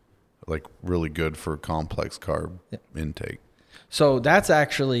like really good for complex carb intake. So that's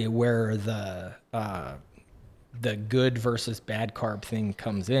actually where the good versus bad carb thing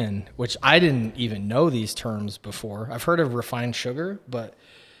comes in, which I didn't even know these terms before. I've heard of refined sugar, but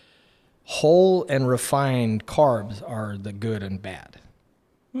whole and refined carbs are the good and bad.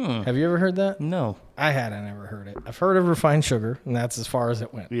 Have you ever heard that? No. I hadn't ever heard it. I've heard of refined sugar, and that's as far as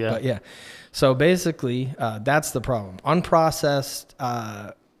it went. Yeah. But yeah. So basically, that's the problem. Unprocessed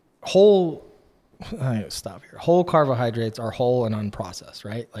whole carbohydrates are whole and unprocessed,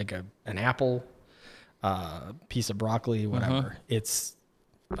 right? Like an apple, piece of broccoli, whatever. It's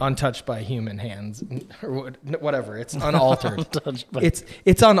untouched by human hands or whatever. It's unaltered.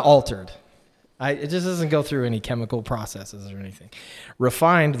 It's unaltered. It just doesn't go through any chemical processes or anything.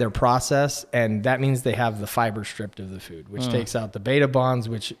 Refined, they're processed, and that means they have the fiber stripped of the food, which takes out the beta bonds,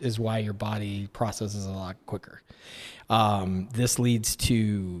 which is why your body processes a lot quicker. This leads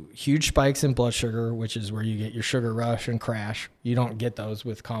to huge spikes in blood sugar, which is where you get your sugar rush and crash. You don't get those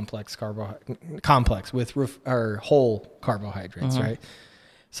with whole carbohydrates, right?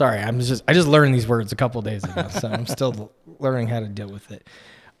 Sorry, I just learned these words a couple days ago, so I'm still learning how to deal with it.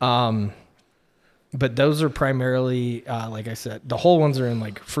 But those are primarily, like I said, the whole ones are in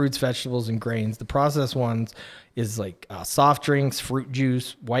like fruits, vegetables, and grains. The processed ones is like soft drinks, fruit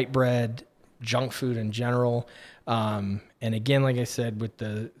juice, white bread, junk food in general. And again, like I said, with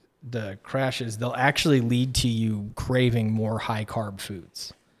the crashes, they'll actually lead to you craving more high carb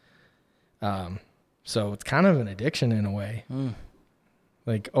foods. So it's kind of an addiction in a way.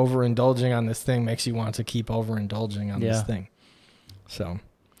 Like overindulging on this thing makes you want to keep overindulging on this thing. So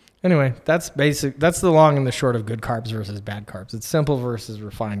anyway, that's basic. That's the long and the short of good carbs versus bad carbs. It's simple versus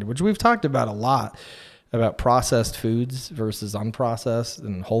refined, which we've talked about a lot, about processed foods versus unprocessed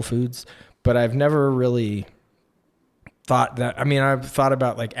and whole foods. But I've never really thought that. I mean, I've thought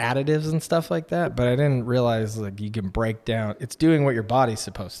about like additives and stuff like that, but I didn't realize like you can break down. It's doing what your body's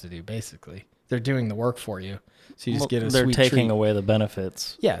supposed to do, basically. They're doing the work for you. So you just get a They're sweet taking treat. away the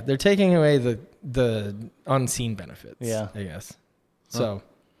benefits. Yeah, they're taking away the unseen benefits. Yeah. I guess. So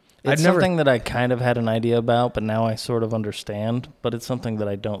It's something that I kind of had an idea about, but now I sort of understand. But it's something that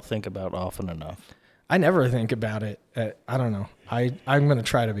I don't think about often enough. I never think about it. I don't know. I'm going to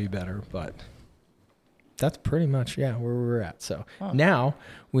try to be better, but that's pretty much, where we're at. So now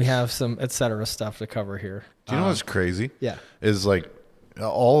we have some et cetera stuff to cover here. Do you know what's crazy? Yeah. Is like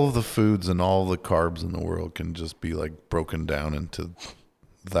all of the foods and all the carbs in the world can just be like broken down into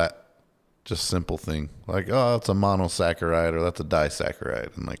that just simple thing. Like, oh, that's a monosaccharide or that's a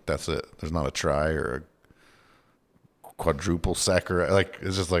disaccharide. And like, that's it. There's not a tri or a quadruple saccharide. Like,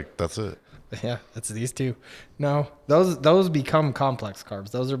 it's just like, that's it. Yeah, that's these two. No, those become complex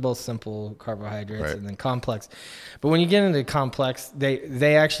carbs. Those are both simple carbohydrates and then complex. But when you get into complex,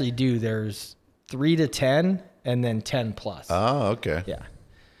 they actually do. There's 3 to 10 and then 10 plus. Oh, okay. Yeah.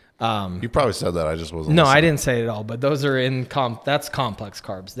 You probably said that. I just wasn't. No, listening. I didn't say it at all. But those are in that's complex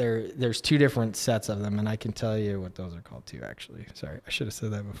carbs. There's 2 different sets of them, and I can tell you what those are called too. Actually, sorry, I should have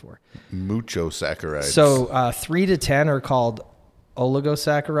said that before. Mucho saccharides. So 3 to 10 are called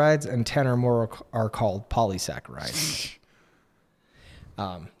oligosaccharides, and 10 or more are called polysaccharides.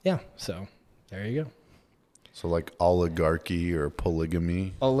 So there you go. So like oligarchy or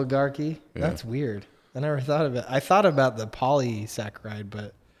polygamy. Oligarchy. Yeah. That's weird. I never thought of it. I thought about the polysaccharide,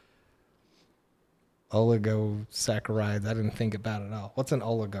 but oligosaccharides, I didn't think about it at all. What's an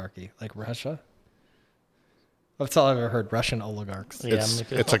oligarchy? Like Russia? That's all I've ever heard. Russian oligarchs. Yeah,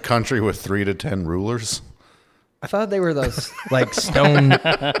 It's a country with 3 to 10 rulers. I thought they were those like stone.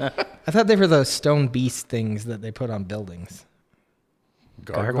 I thought they were those stone beast things that they put on buildings.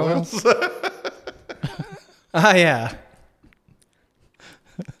 Gargoyles? Ah, yeah.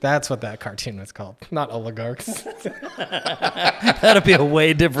 That's what that cartoon was called. Not oligarchs. That'd be a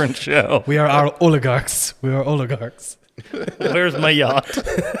way different show. We are our oligarchs. We are oligarchs. Where's my yacht?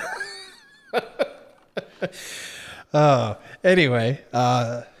 Anyway,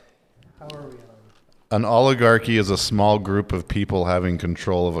 how are we on? An oligarchy is a small group of people having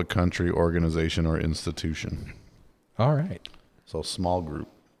control of a country, organization, or institution. All right. So small group.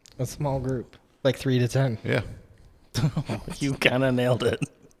 A small group. Like 3 to 10. Yeah. You kind of nailed it.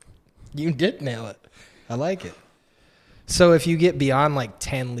 You did nail it. I like it. So if you get beyond like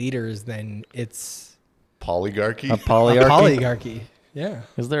 10 liters, then it's Polygarchy? A a polyarchy? polygarchy. Yeah.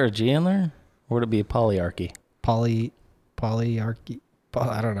 Is there a G in there? Or would it be a polyarchy? Polyarchy.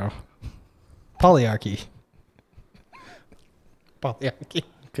 I don't know. Polyarchy. Polyarchy.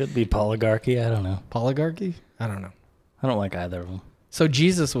 Could be polygarchy. I don't know. Polygarchy? I don't know. I don't like either of them. So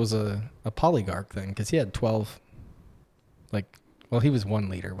Jesus was a polygarch then, because he had 12, he was 1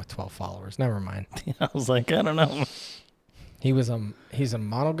 leader with 12 followers. Never mind. I was like, I don't know. He's a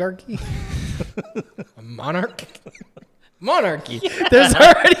monarchy? A monarch? Monarchy. There's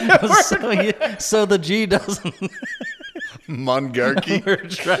already a word. So the G doesn't. Mongarchy? We're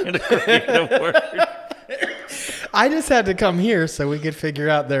trying to create a word. I just had to come here so we could figure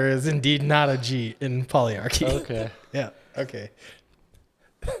out there is indeed not a G in polyarchy. Okay. Yeah. Okay.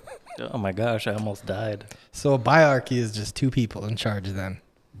 Oh my gosh, I almost died. So a biarchy is just 2 people in charge then.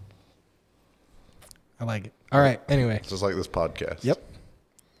 I like it. All right. Anyway. Just like this podcast. Yep.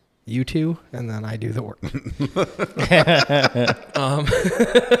 You 2, and then I do the work.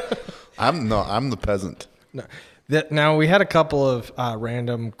 I'm the peasant. No. Now, we had a couple of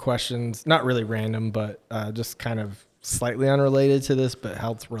random questions. Not really random, but just kind of slightly unrelated to this, but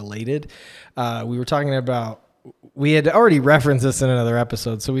health related. We were talking about, we had already referenced this in another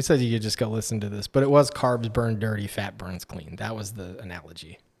episode, so we said you could just go listen to this. But it was carbs burn dirty, fat burns clean. That was the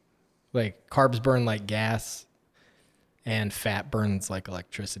analogy. Like carbs burn like gas, and fat burns like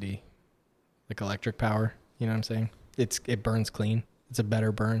electricity, like electric power. You know what I'm saying? It burns clean. It's a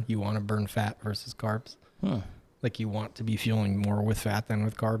better burn. You want to burn fat versus carbs. Huh. Like you want to be fueling more with fat than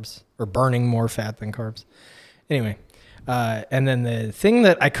with carbs, or burning more fat than carbs. Anyway, and then the thing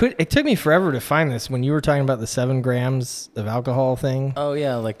that it took me forever to find this when you were talking about the 7 grams of alcohol thing. Oh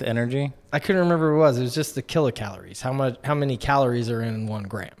yeah, like the energy. I couldn't remember what it was. It was just the kilocalories. How many calories are in 1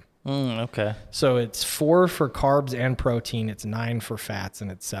 gram? Okay. So it's 4 for carbs and protein. It's 9 for fats, and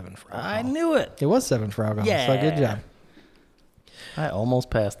it's 7 for alcohol. I knew it. It was 7 for alcohol. Yeah. So good job. I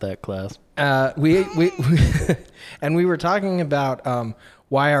almost passed that class. We and we were talking about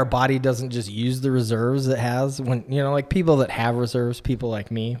why our body doesn't just use the reserves it has when, like people that have reserves, people like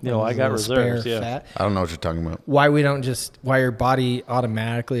me. I got reserves, yeah. Fat, I don't know what you're talking about. why your body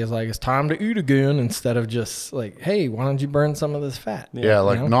automatically is like, it's time to eat again, instead of just like, hey, why don't you burn some of this fat? Yeah,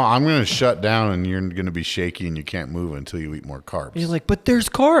 no, I'm going to shut down and you're going to be shaky and you can't move until you eat more carbs. You're like, but there's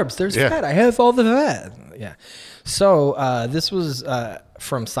carbs, there's fat. I have all the fat. Yeah. So this was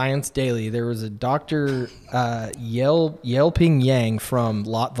from Science Daily. There was a Dr. Yelping Yang from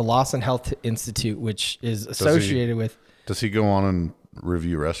the Lawson Health Institute, which is associated with. Does he go on and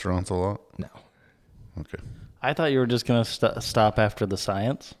review restaurants a lot? No. Okay. I thought you were just going to stop after the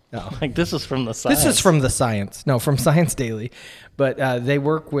science. No. Like, this is from the science. This is from the Science. No, from Science Daily. But they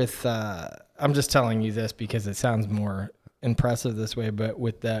work with, I'm just telling you this because it sounds more impressive this way, but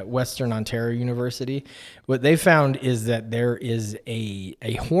with the Western Ontario University, what they found is that there is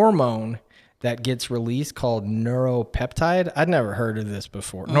a hormone that gets released called neuropeptide. I'd never heard of this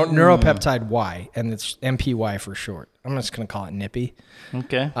before. Neuropeptide Y, and it's NPY for short. I'm just going to call it NIPI.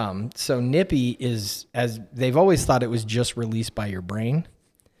 Okay. So NIPI is, as they've always thought, it was just released by your brain.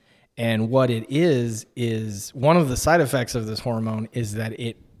 And what it is one of the side effects of this hormone is that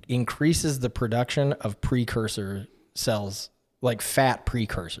it increases the production of precursor cells, like fat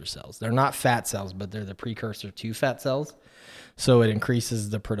precursor cells. They're not fat cells, but they're the precursor to fat cells. So it increases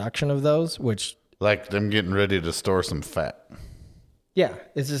the production of those, which... Like them getting ready to store some fat. Yeah.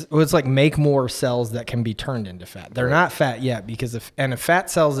 It's like make more cells that can be turned into fat. They're not fat yet because if fat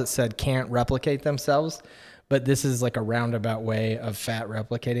cells, it said, can't replicate themselves, but this is like a roundabout way of fat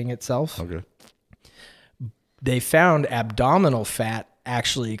replicating itself. Okay. They found abdominal fat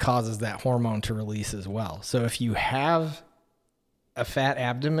actually causes that hormone to release as well. So if you have a fat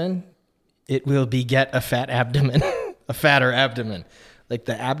abdomen, it will beget a fat abdomen, a fatter abdomen. Like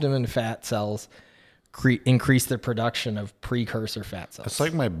the abdomen fat cells increase the production of precursor fat cells. It's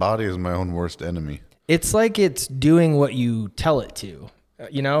like my body is my own worst enemy. It's like it's doing what you tell it to.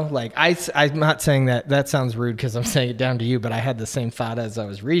 Like I'm not saying that sounds rude because I'm saying it down to you, but I had the same thought as I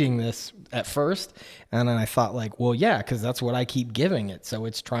was reading this at first. And then I thought like, well, yeah, because that's what I keep giving it. So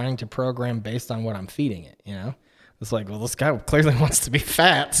it's trying to program based on what I'm feeding it, It's like, well, this guy clearly wants to be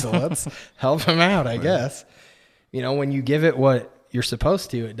fat, so let's help him out, I guess. When you give it what you're supposed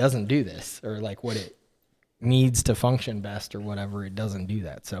to, it doesn't do this, or like what it needs to function best or whatever, it doesn't do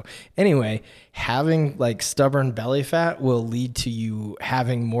that. So anyway, having like stubborn belly fat will lead to you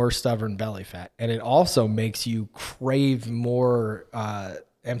having more stubborn belly fat. And it also makes you crave more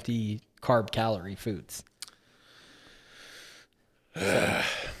empty carb calorie foods. So,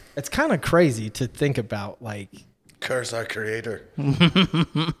 it's kind of crazy to think about, like, Curse our creator.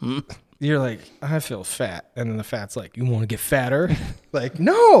 You're like, I feel fat. And then the fat's like, you want to get fatter? Like,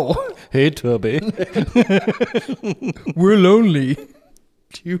 no. Hey, Tubby. We're lonely.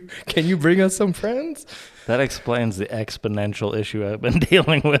 Can you bring us some friends? That explains the exponential issue I've been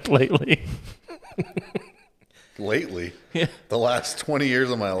dealing with lately. Lately? Yeah. The last 20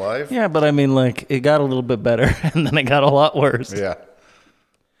 years of my life? Yeah, but I mean, like, it got a little bit better, and then it got a lot worse. Yeah.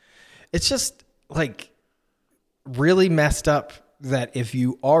 It's just, like, really messed up that if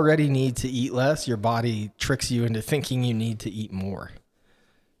you already need to eat less, your body tricks you into thinking you need to eat more.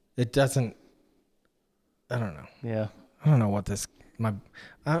 It doesn't. I don't know. Yeah. I don't know what this.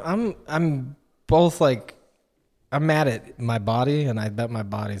 I'm both like, I'm mad at my body, and I bet my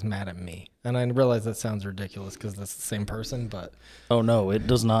body's mad at me. And I realize that sounds ridiculous because that's the same person, but. Oh no, it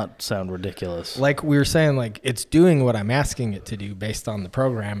does not sound ridiculous. Like we were saying, like it's doing what I'm asking it to do based on the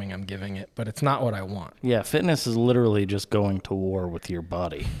programming I'm giving it, but it's not what I want. Yeah, fitness is literally just going to war with your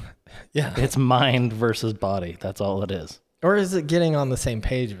body. Yeah. It's mind versus body. That's all it is. Or is it getting on the same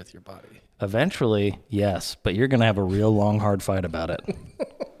page with your body? Eventually, yes, but you're going to have a real long, hard fight about it.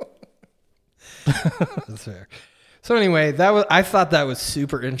 That's fair. So anyway, I thought that was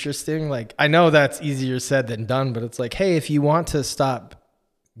super interesting. Like, I know that's easier said than done, but it's like, hey, if you want to stop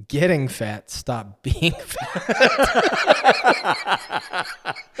getting fat, stop being fat.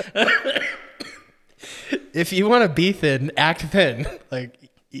 If you want to be thin, act thin. Like,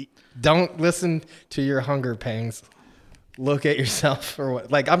 don't listen to your hunger pangs. look at yourself or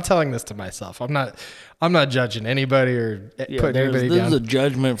what. Like, I'm telling this to myself. I'm not judging anybody or putting anybody down. This is a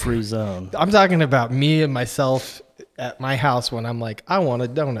judgment-free zone. I'm talking about me and myself at my house when I'm like, I want a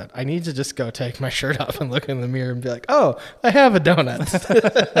donut. I need to just go take my shirt off and look in the mirror and be like, oh, I have a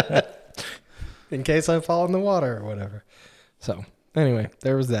donut. In case I fall in the water or whatever. So anyway,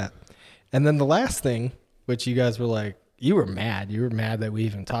 there was that. And then the last thing, which you guys were like, you were mad. You were mad that we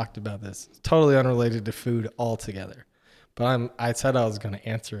even talked about this. It's totally unrelated to food altogether. But I said I was going to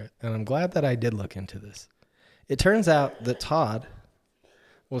answer it. And I'm glad that I did look into this. It turns out that Todd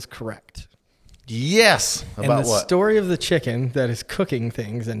was correct. Yes. About and the what? story of the chicken that is cooking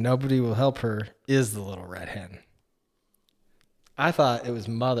things and nobody will help her is the little red hen. I thought it was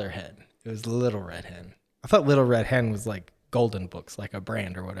Mother Hen. It was Little Red Hen. I thought Little Red Hen was like Golden Books, like a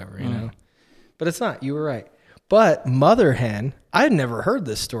brand or whatever, you know? But it's not. You were right. But Mother Hen, I had never heard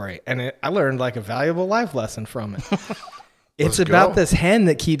this story, and I learned like a valuable life lesson from it. It's about this hen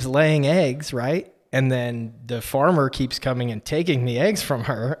that keeps laying eggs, right? And then the farmer keeps coming and taking the eggs from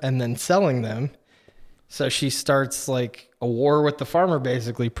her and then selling them. So she starts like a war with the farmer,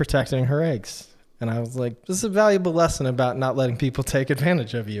 basically protecting her eggs. And I was like, this is a valuable lesson about not letting people take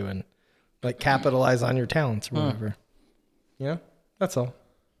advantage of you and like capitalize on your talents or whatever. You know, that's all.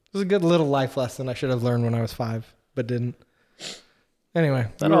 It was a good little life lesson I should have learned when I was 5, but didn't. Anyway.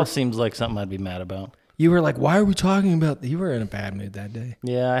 That all seems like something I'd be mad about. You were like, why are we talking about... You were in a bad mood that day.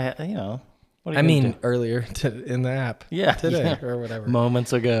 Yeah, What are you earlier in the app. Yeah. Today or whatever.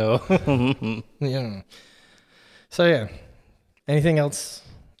 Moments ago. Yeah. So, yeah. Anything else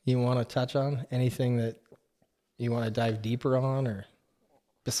you want to touch on? Anything that you want to dive deeper on or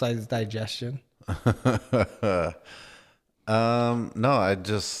besides digestion? No, I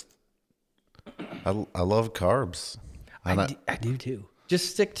love carbs. I do too.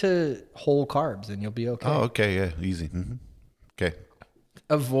 Just stick to whole carbs and you'll be okay. Oh, okay. Yeah. Easy. Mm-hmm. Okay.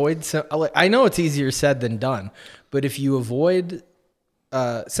 Avoid, I know it's easier said than done, but if you avoid,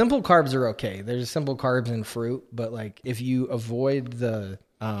 simple carbs are okay. There's simple carbs in fruit, but like if you avoid the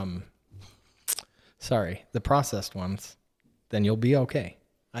processed ones, then you'll be okay.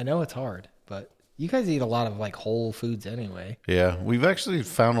 I know it's hard, but you guys eat a lot of like whole foods anyway. Yeah, we've actually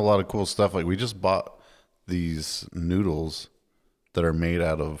found a lot of cool stuff. Like we just bought these noodles that are made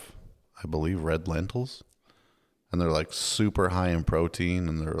out of, I believe, red lentils. And they're like super high in protein.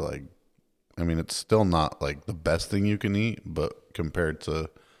 And they're like, I mean, it's still not like the best thing you can eat, but compared to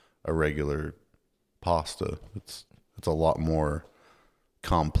a regular pasta, it's a lot more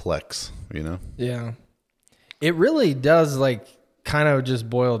complex, you know? Yeah. It really does like kind of just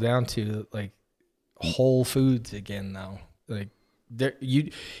boil down to like whole foods again though. Like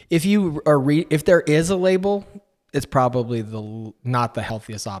if there is a label, it's probably not the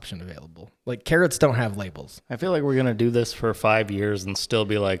healthiest option available. Like carrots don't have labels. I feel like we're going to do this for 5 years and still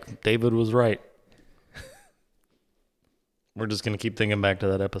be like, David was right. We're just going to keep thinking back to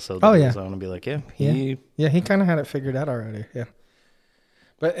that episode. Oh, yeah. I want to be like, he kind of had it figured out already. Yeah.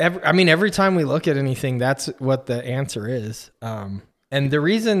 But every time we look at anything, that's what the answer is. And the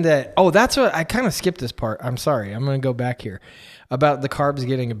reason that, that's what I kind of skipped this part. I'm sorry. I'm going to go back here about the carbs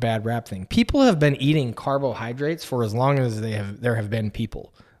getting a bad rap thing. People have been eating carbohydrates for as long as there have been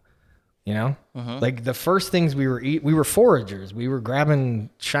people, you know, like the first things we were foragers. We were grabbing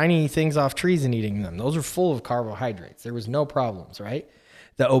shiny things off trees and eating them. Those were full of carbohydrates. There was no problems, right?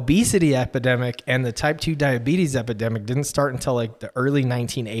 The obesity epidemic and the type 2 diabetes epidemic didn't start until like the early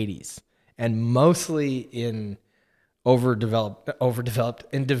 1980s and mostly in overdeveloped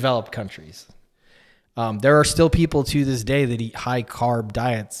in developed countries. There are still people to this day that eat high carb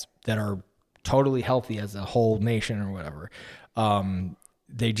diets that are totally healthy as a whole nation or whatever.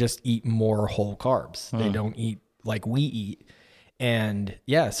 They just eat more whole carbs. They don't eat like we eat. And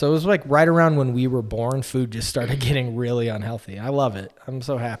yeah, so it was like right around when we were born, food just started getting really unhealthy. I love it. I'm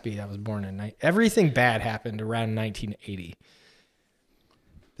so happy I was born everything bad happened around 1980.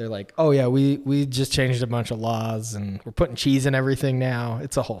 They're like, oh yeah, we just changed a bunch of laws and we're putting cheese in everything now.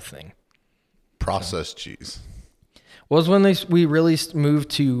 It's a whole thing. Processed cheese. Was when we really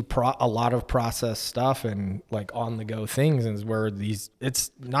moved to a lot of processed stuff and like on the go things, and where it's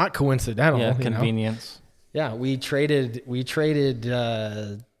not coincidental. Yeah, convenience. Yeah, we traded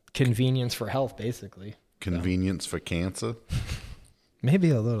convenience for health, basically. Convenience for cancer. Maybe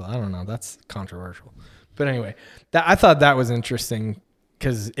a little. I don't know. That's controversial. But anyway, I thought that was interesting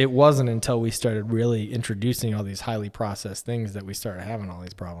because it wasn't until we started really introducing all these highly processed things that we started having all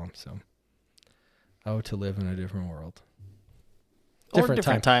these problems. So. To live in a different world. Different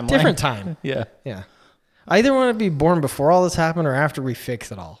time. Different time. Yeah. Yeah. I either want to be born before all this happened or after we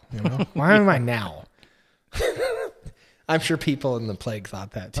fix it all. You know? Why am I now? I'm sure people in the plague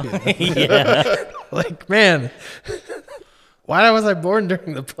thought that too. Yeah. Like, man, why was I born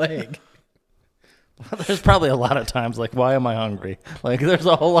during the plague? There's probably a lot of times like, why am I hungry? Like, there's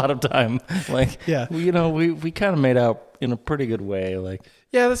a whole lot of time. Like, Yeah. we kind of made out in a pretty good way. Like,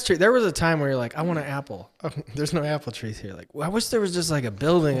 Yeah, that's true. There was a time where you're like, I want an apple. Oh, there's no apple trees here. Like, well, I wish there was just like a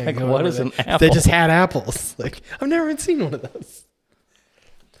building. I Like, could go what over is there. an apple? They just had apples. Like, I've never even seen one of those.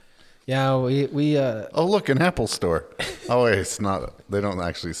 Yeah, we Oh, look, an Apple store. Oh, wait, it's not. They don't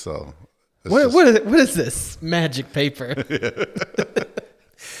actually sell. It's what just- what is this magic paper?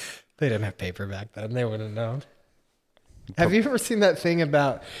 They didn't have paper back then. They wouldn't have known. Have you ever seen that thing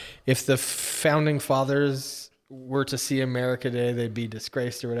about if the founding fathers were to see America today, they'd be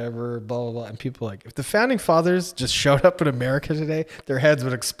disgraced or whatever, blah, blah, blah. And people like, if the founding fathers just showed up in America today, their heads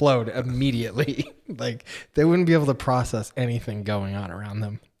would explode immediately. Like, they wouldn't be able to process anything going on around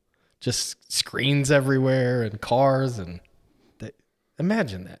them. Just screens everywhere and cars. And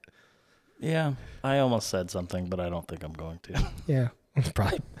imagine that. yeah, I almost said something, but I don't think I'm going to. Yeah, it's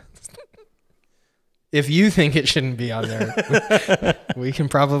probably. If you think it shouldn't be on there, we can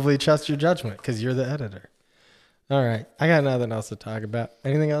probably trust your judgment because you're the editor. All right. I got nothing else to talk about.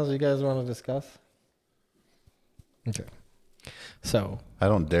 Anything else you guys want to discuss? Okay. So. I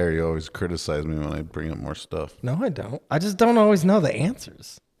don't dare. You always criticize me when I bring up more stuff. No, I don't. I just don't always know the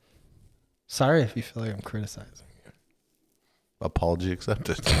answers. Sorry if you feel like I'm criticizing you. Apology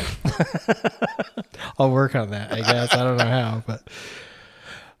accepted. I'll work on that, I guess. I don't know how, but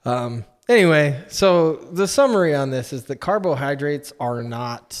anyway, so the summary on this is that carbohydrates are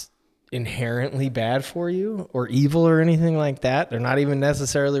not inherently bad for you or evil or anything like that. They're not even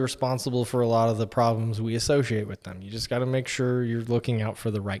necessarily responsible for a lot of the problems we associate with them. You just got to make sure you're looking out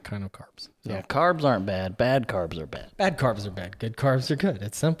for the right kind of carbs. So, Yeah, carbs aren't bad. Bad carbs are bad. bad carbs are bad. Good carbs are good.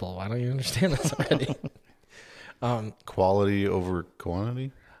 It's simple. Why don't you understand this already? Quality over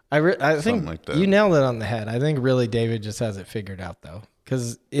quantity. I think Something like that. you nailed it on the head. I think really David just has it figured out though,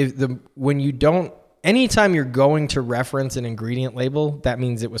 because anytime you're going to reference an ingredient label, that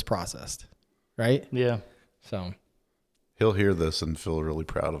means it was processed, right? Yeah. So He'll hear this and feel really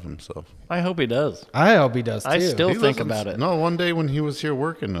proud of himself. I hope he does. I hope he does too. I still He think listens- about it. No, one day when he was here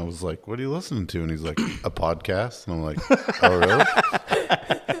working, I was like, "What are you listening to?" And he's like, "A podcast." And I'm like, "Oh,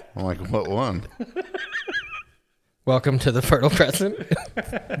 really?" I'm like, "What one?" Welcome to the Fertile Crescent,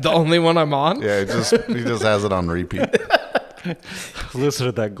 the only one I'm on. Yeah, he just has it on repeat. Listen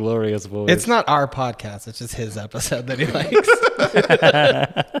to that glorious voice. It's not our podcast; it's just his episode that he likes.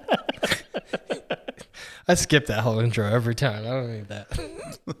 I skip that whole intro every time. I don't need that.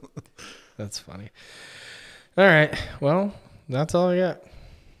 That's funny. All right. Well, that's all I got.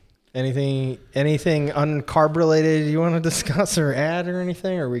 Anything uncarb related you want to discuss or add or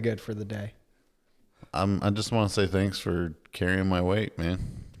anything? Or are we good for the day? I just want to say thanks for carrying my weight,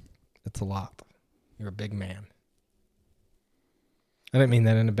 man. It's a lot. You're a big man. I didn't mean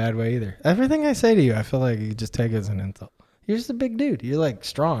that in a bad way either. Everything I say to you, I feel like you just take it as an insult. You're just a big dude. You're like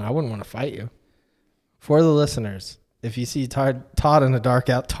strong. I wouldn't want to fight you. For the listeners, if you see Todd in a dark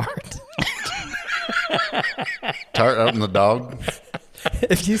out tart, Tart out in the dog.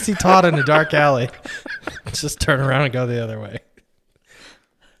 if you see Todd in a dark alley, just turn around and go the other way.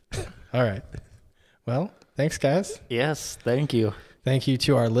 All right. Well, thanks, guys. Yes, thank you. Thank you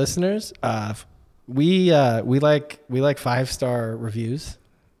to our listeners. We like 5-star reviews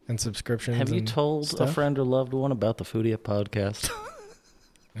and subscriptions. Have you and told stuff. a friend or loved one about the Foodie Up podcast?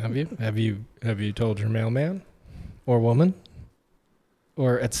 Have you? Have you told your mailman or woman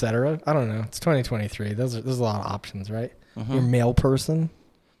or etc.? I don't know. It's 2023. There's a lot of options, right? Mm-hmm. Your mail person,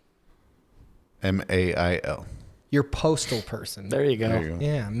 MAIL. your postal person. There you go. There you go.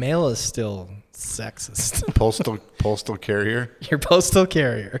 Yeah, mail is still sexist. Postal carrier. Your postal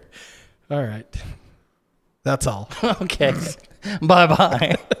carrier. All right. That's all. Okay.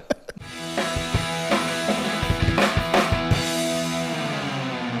 Bye-bye.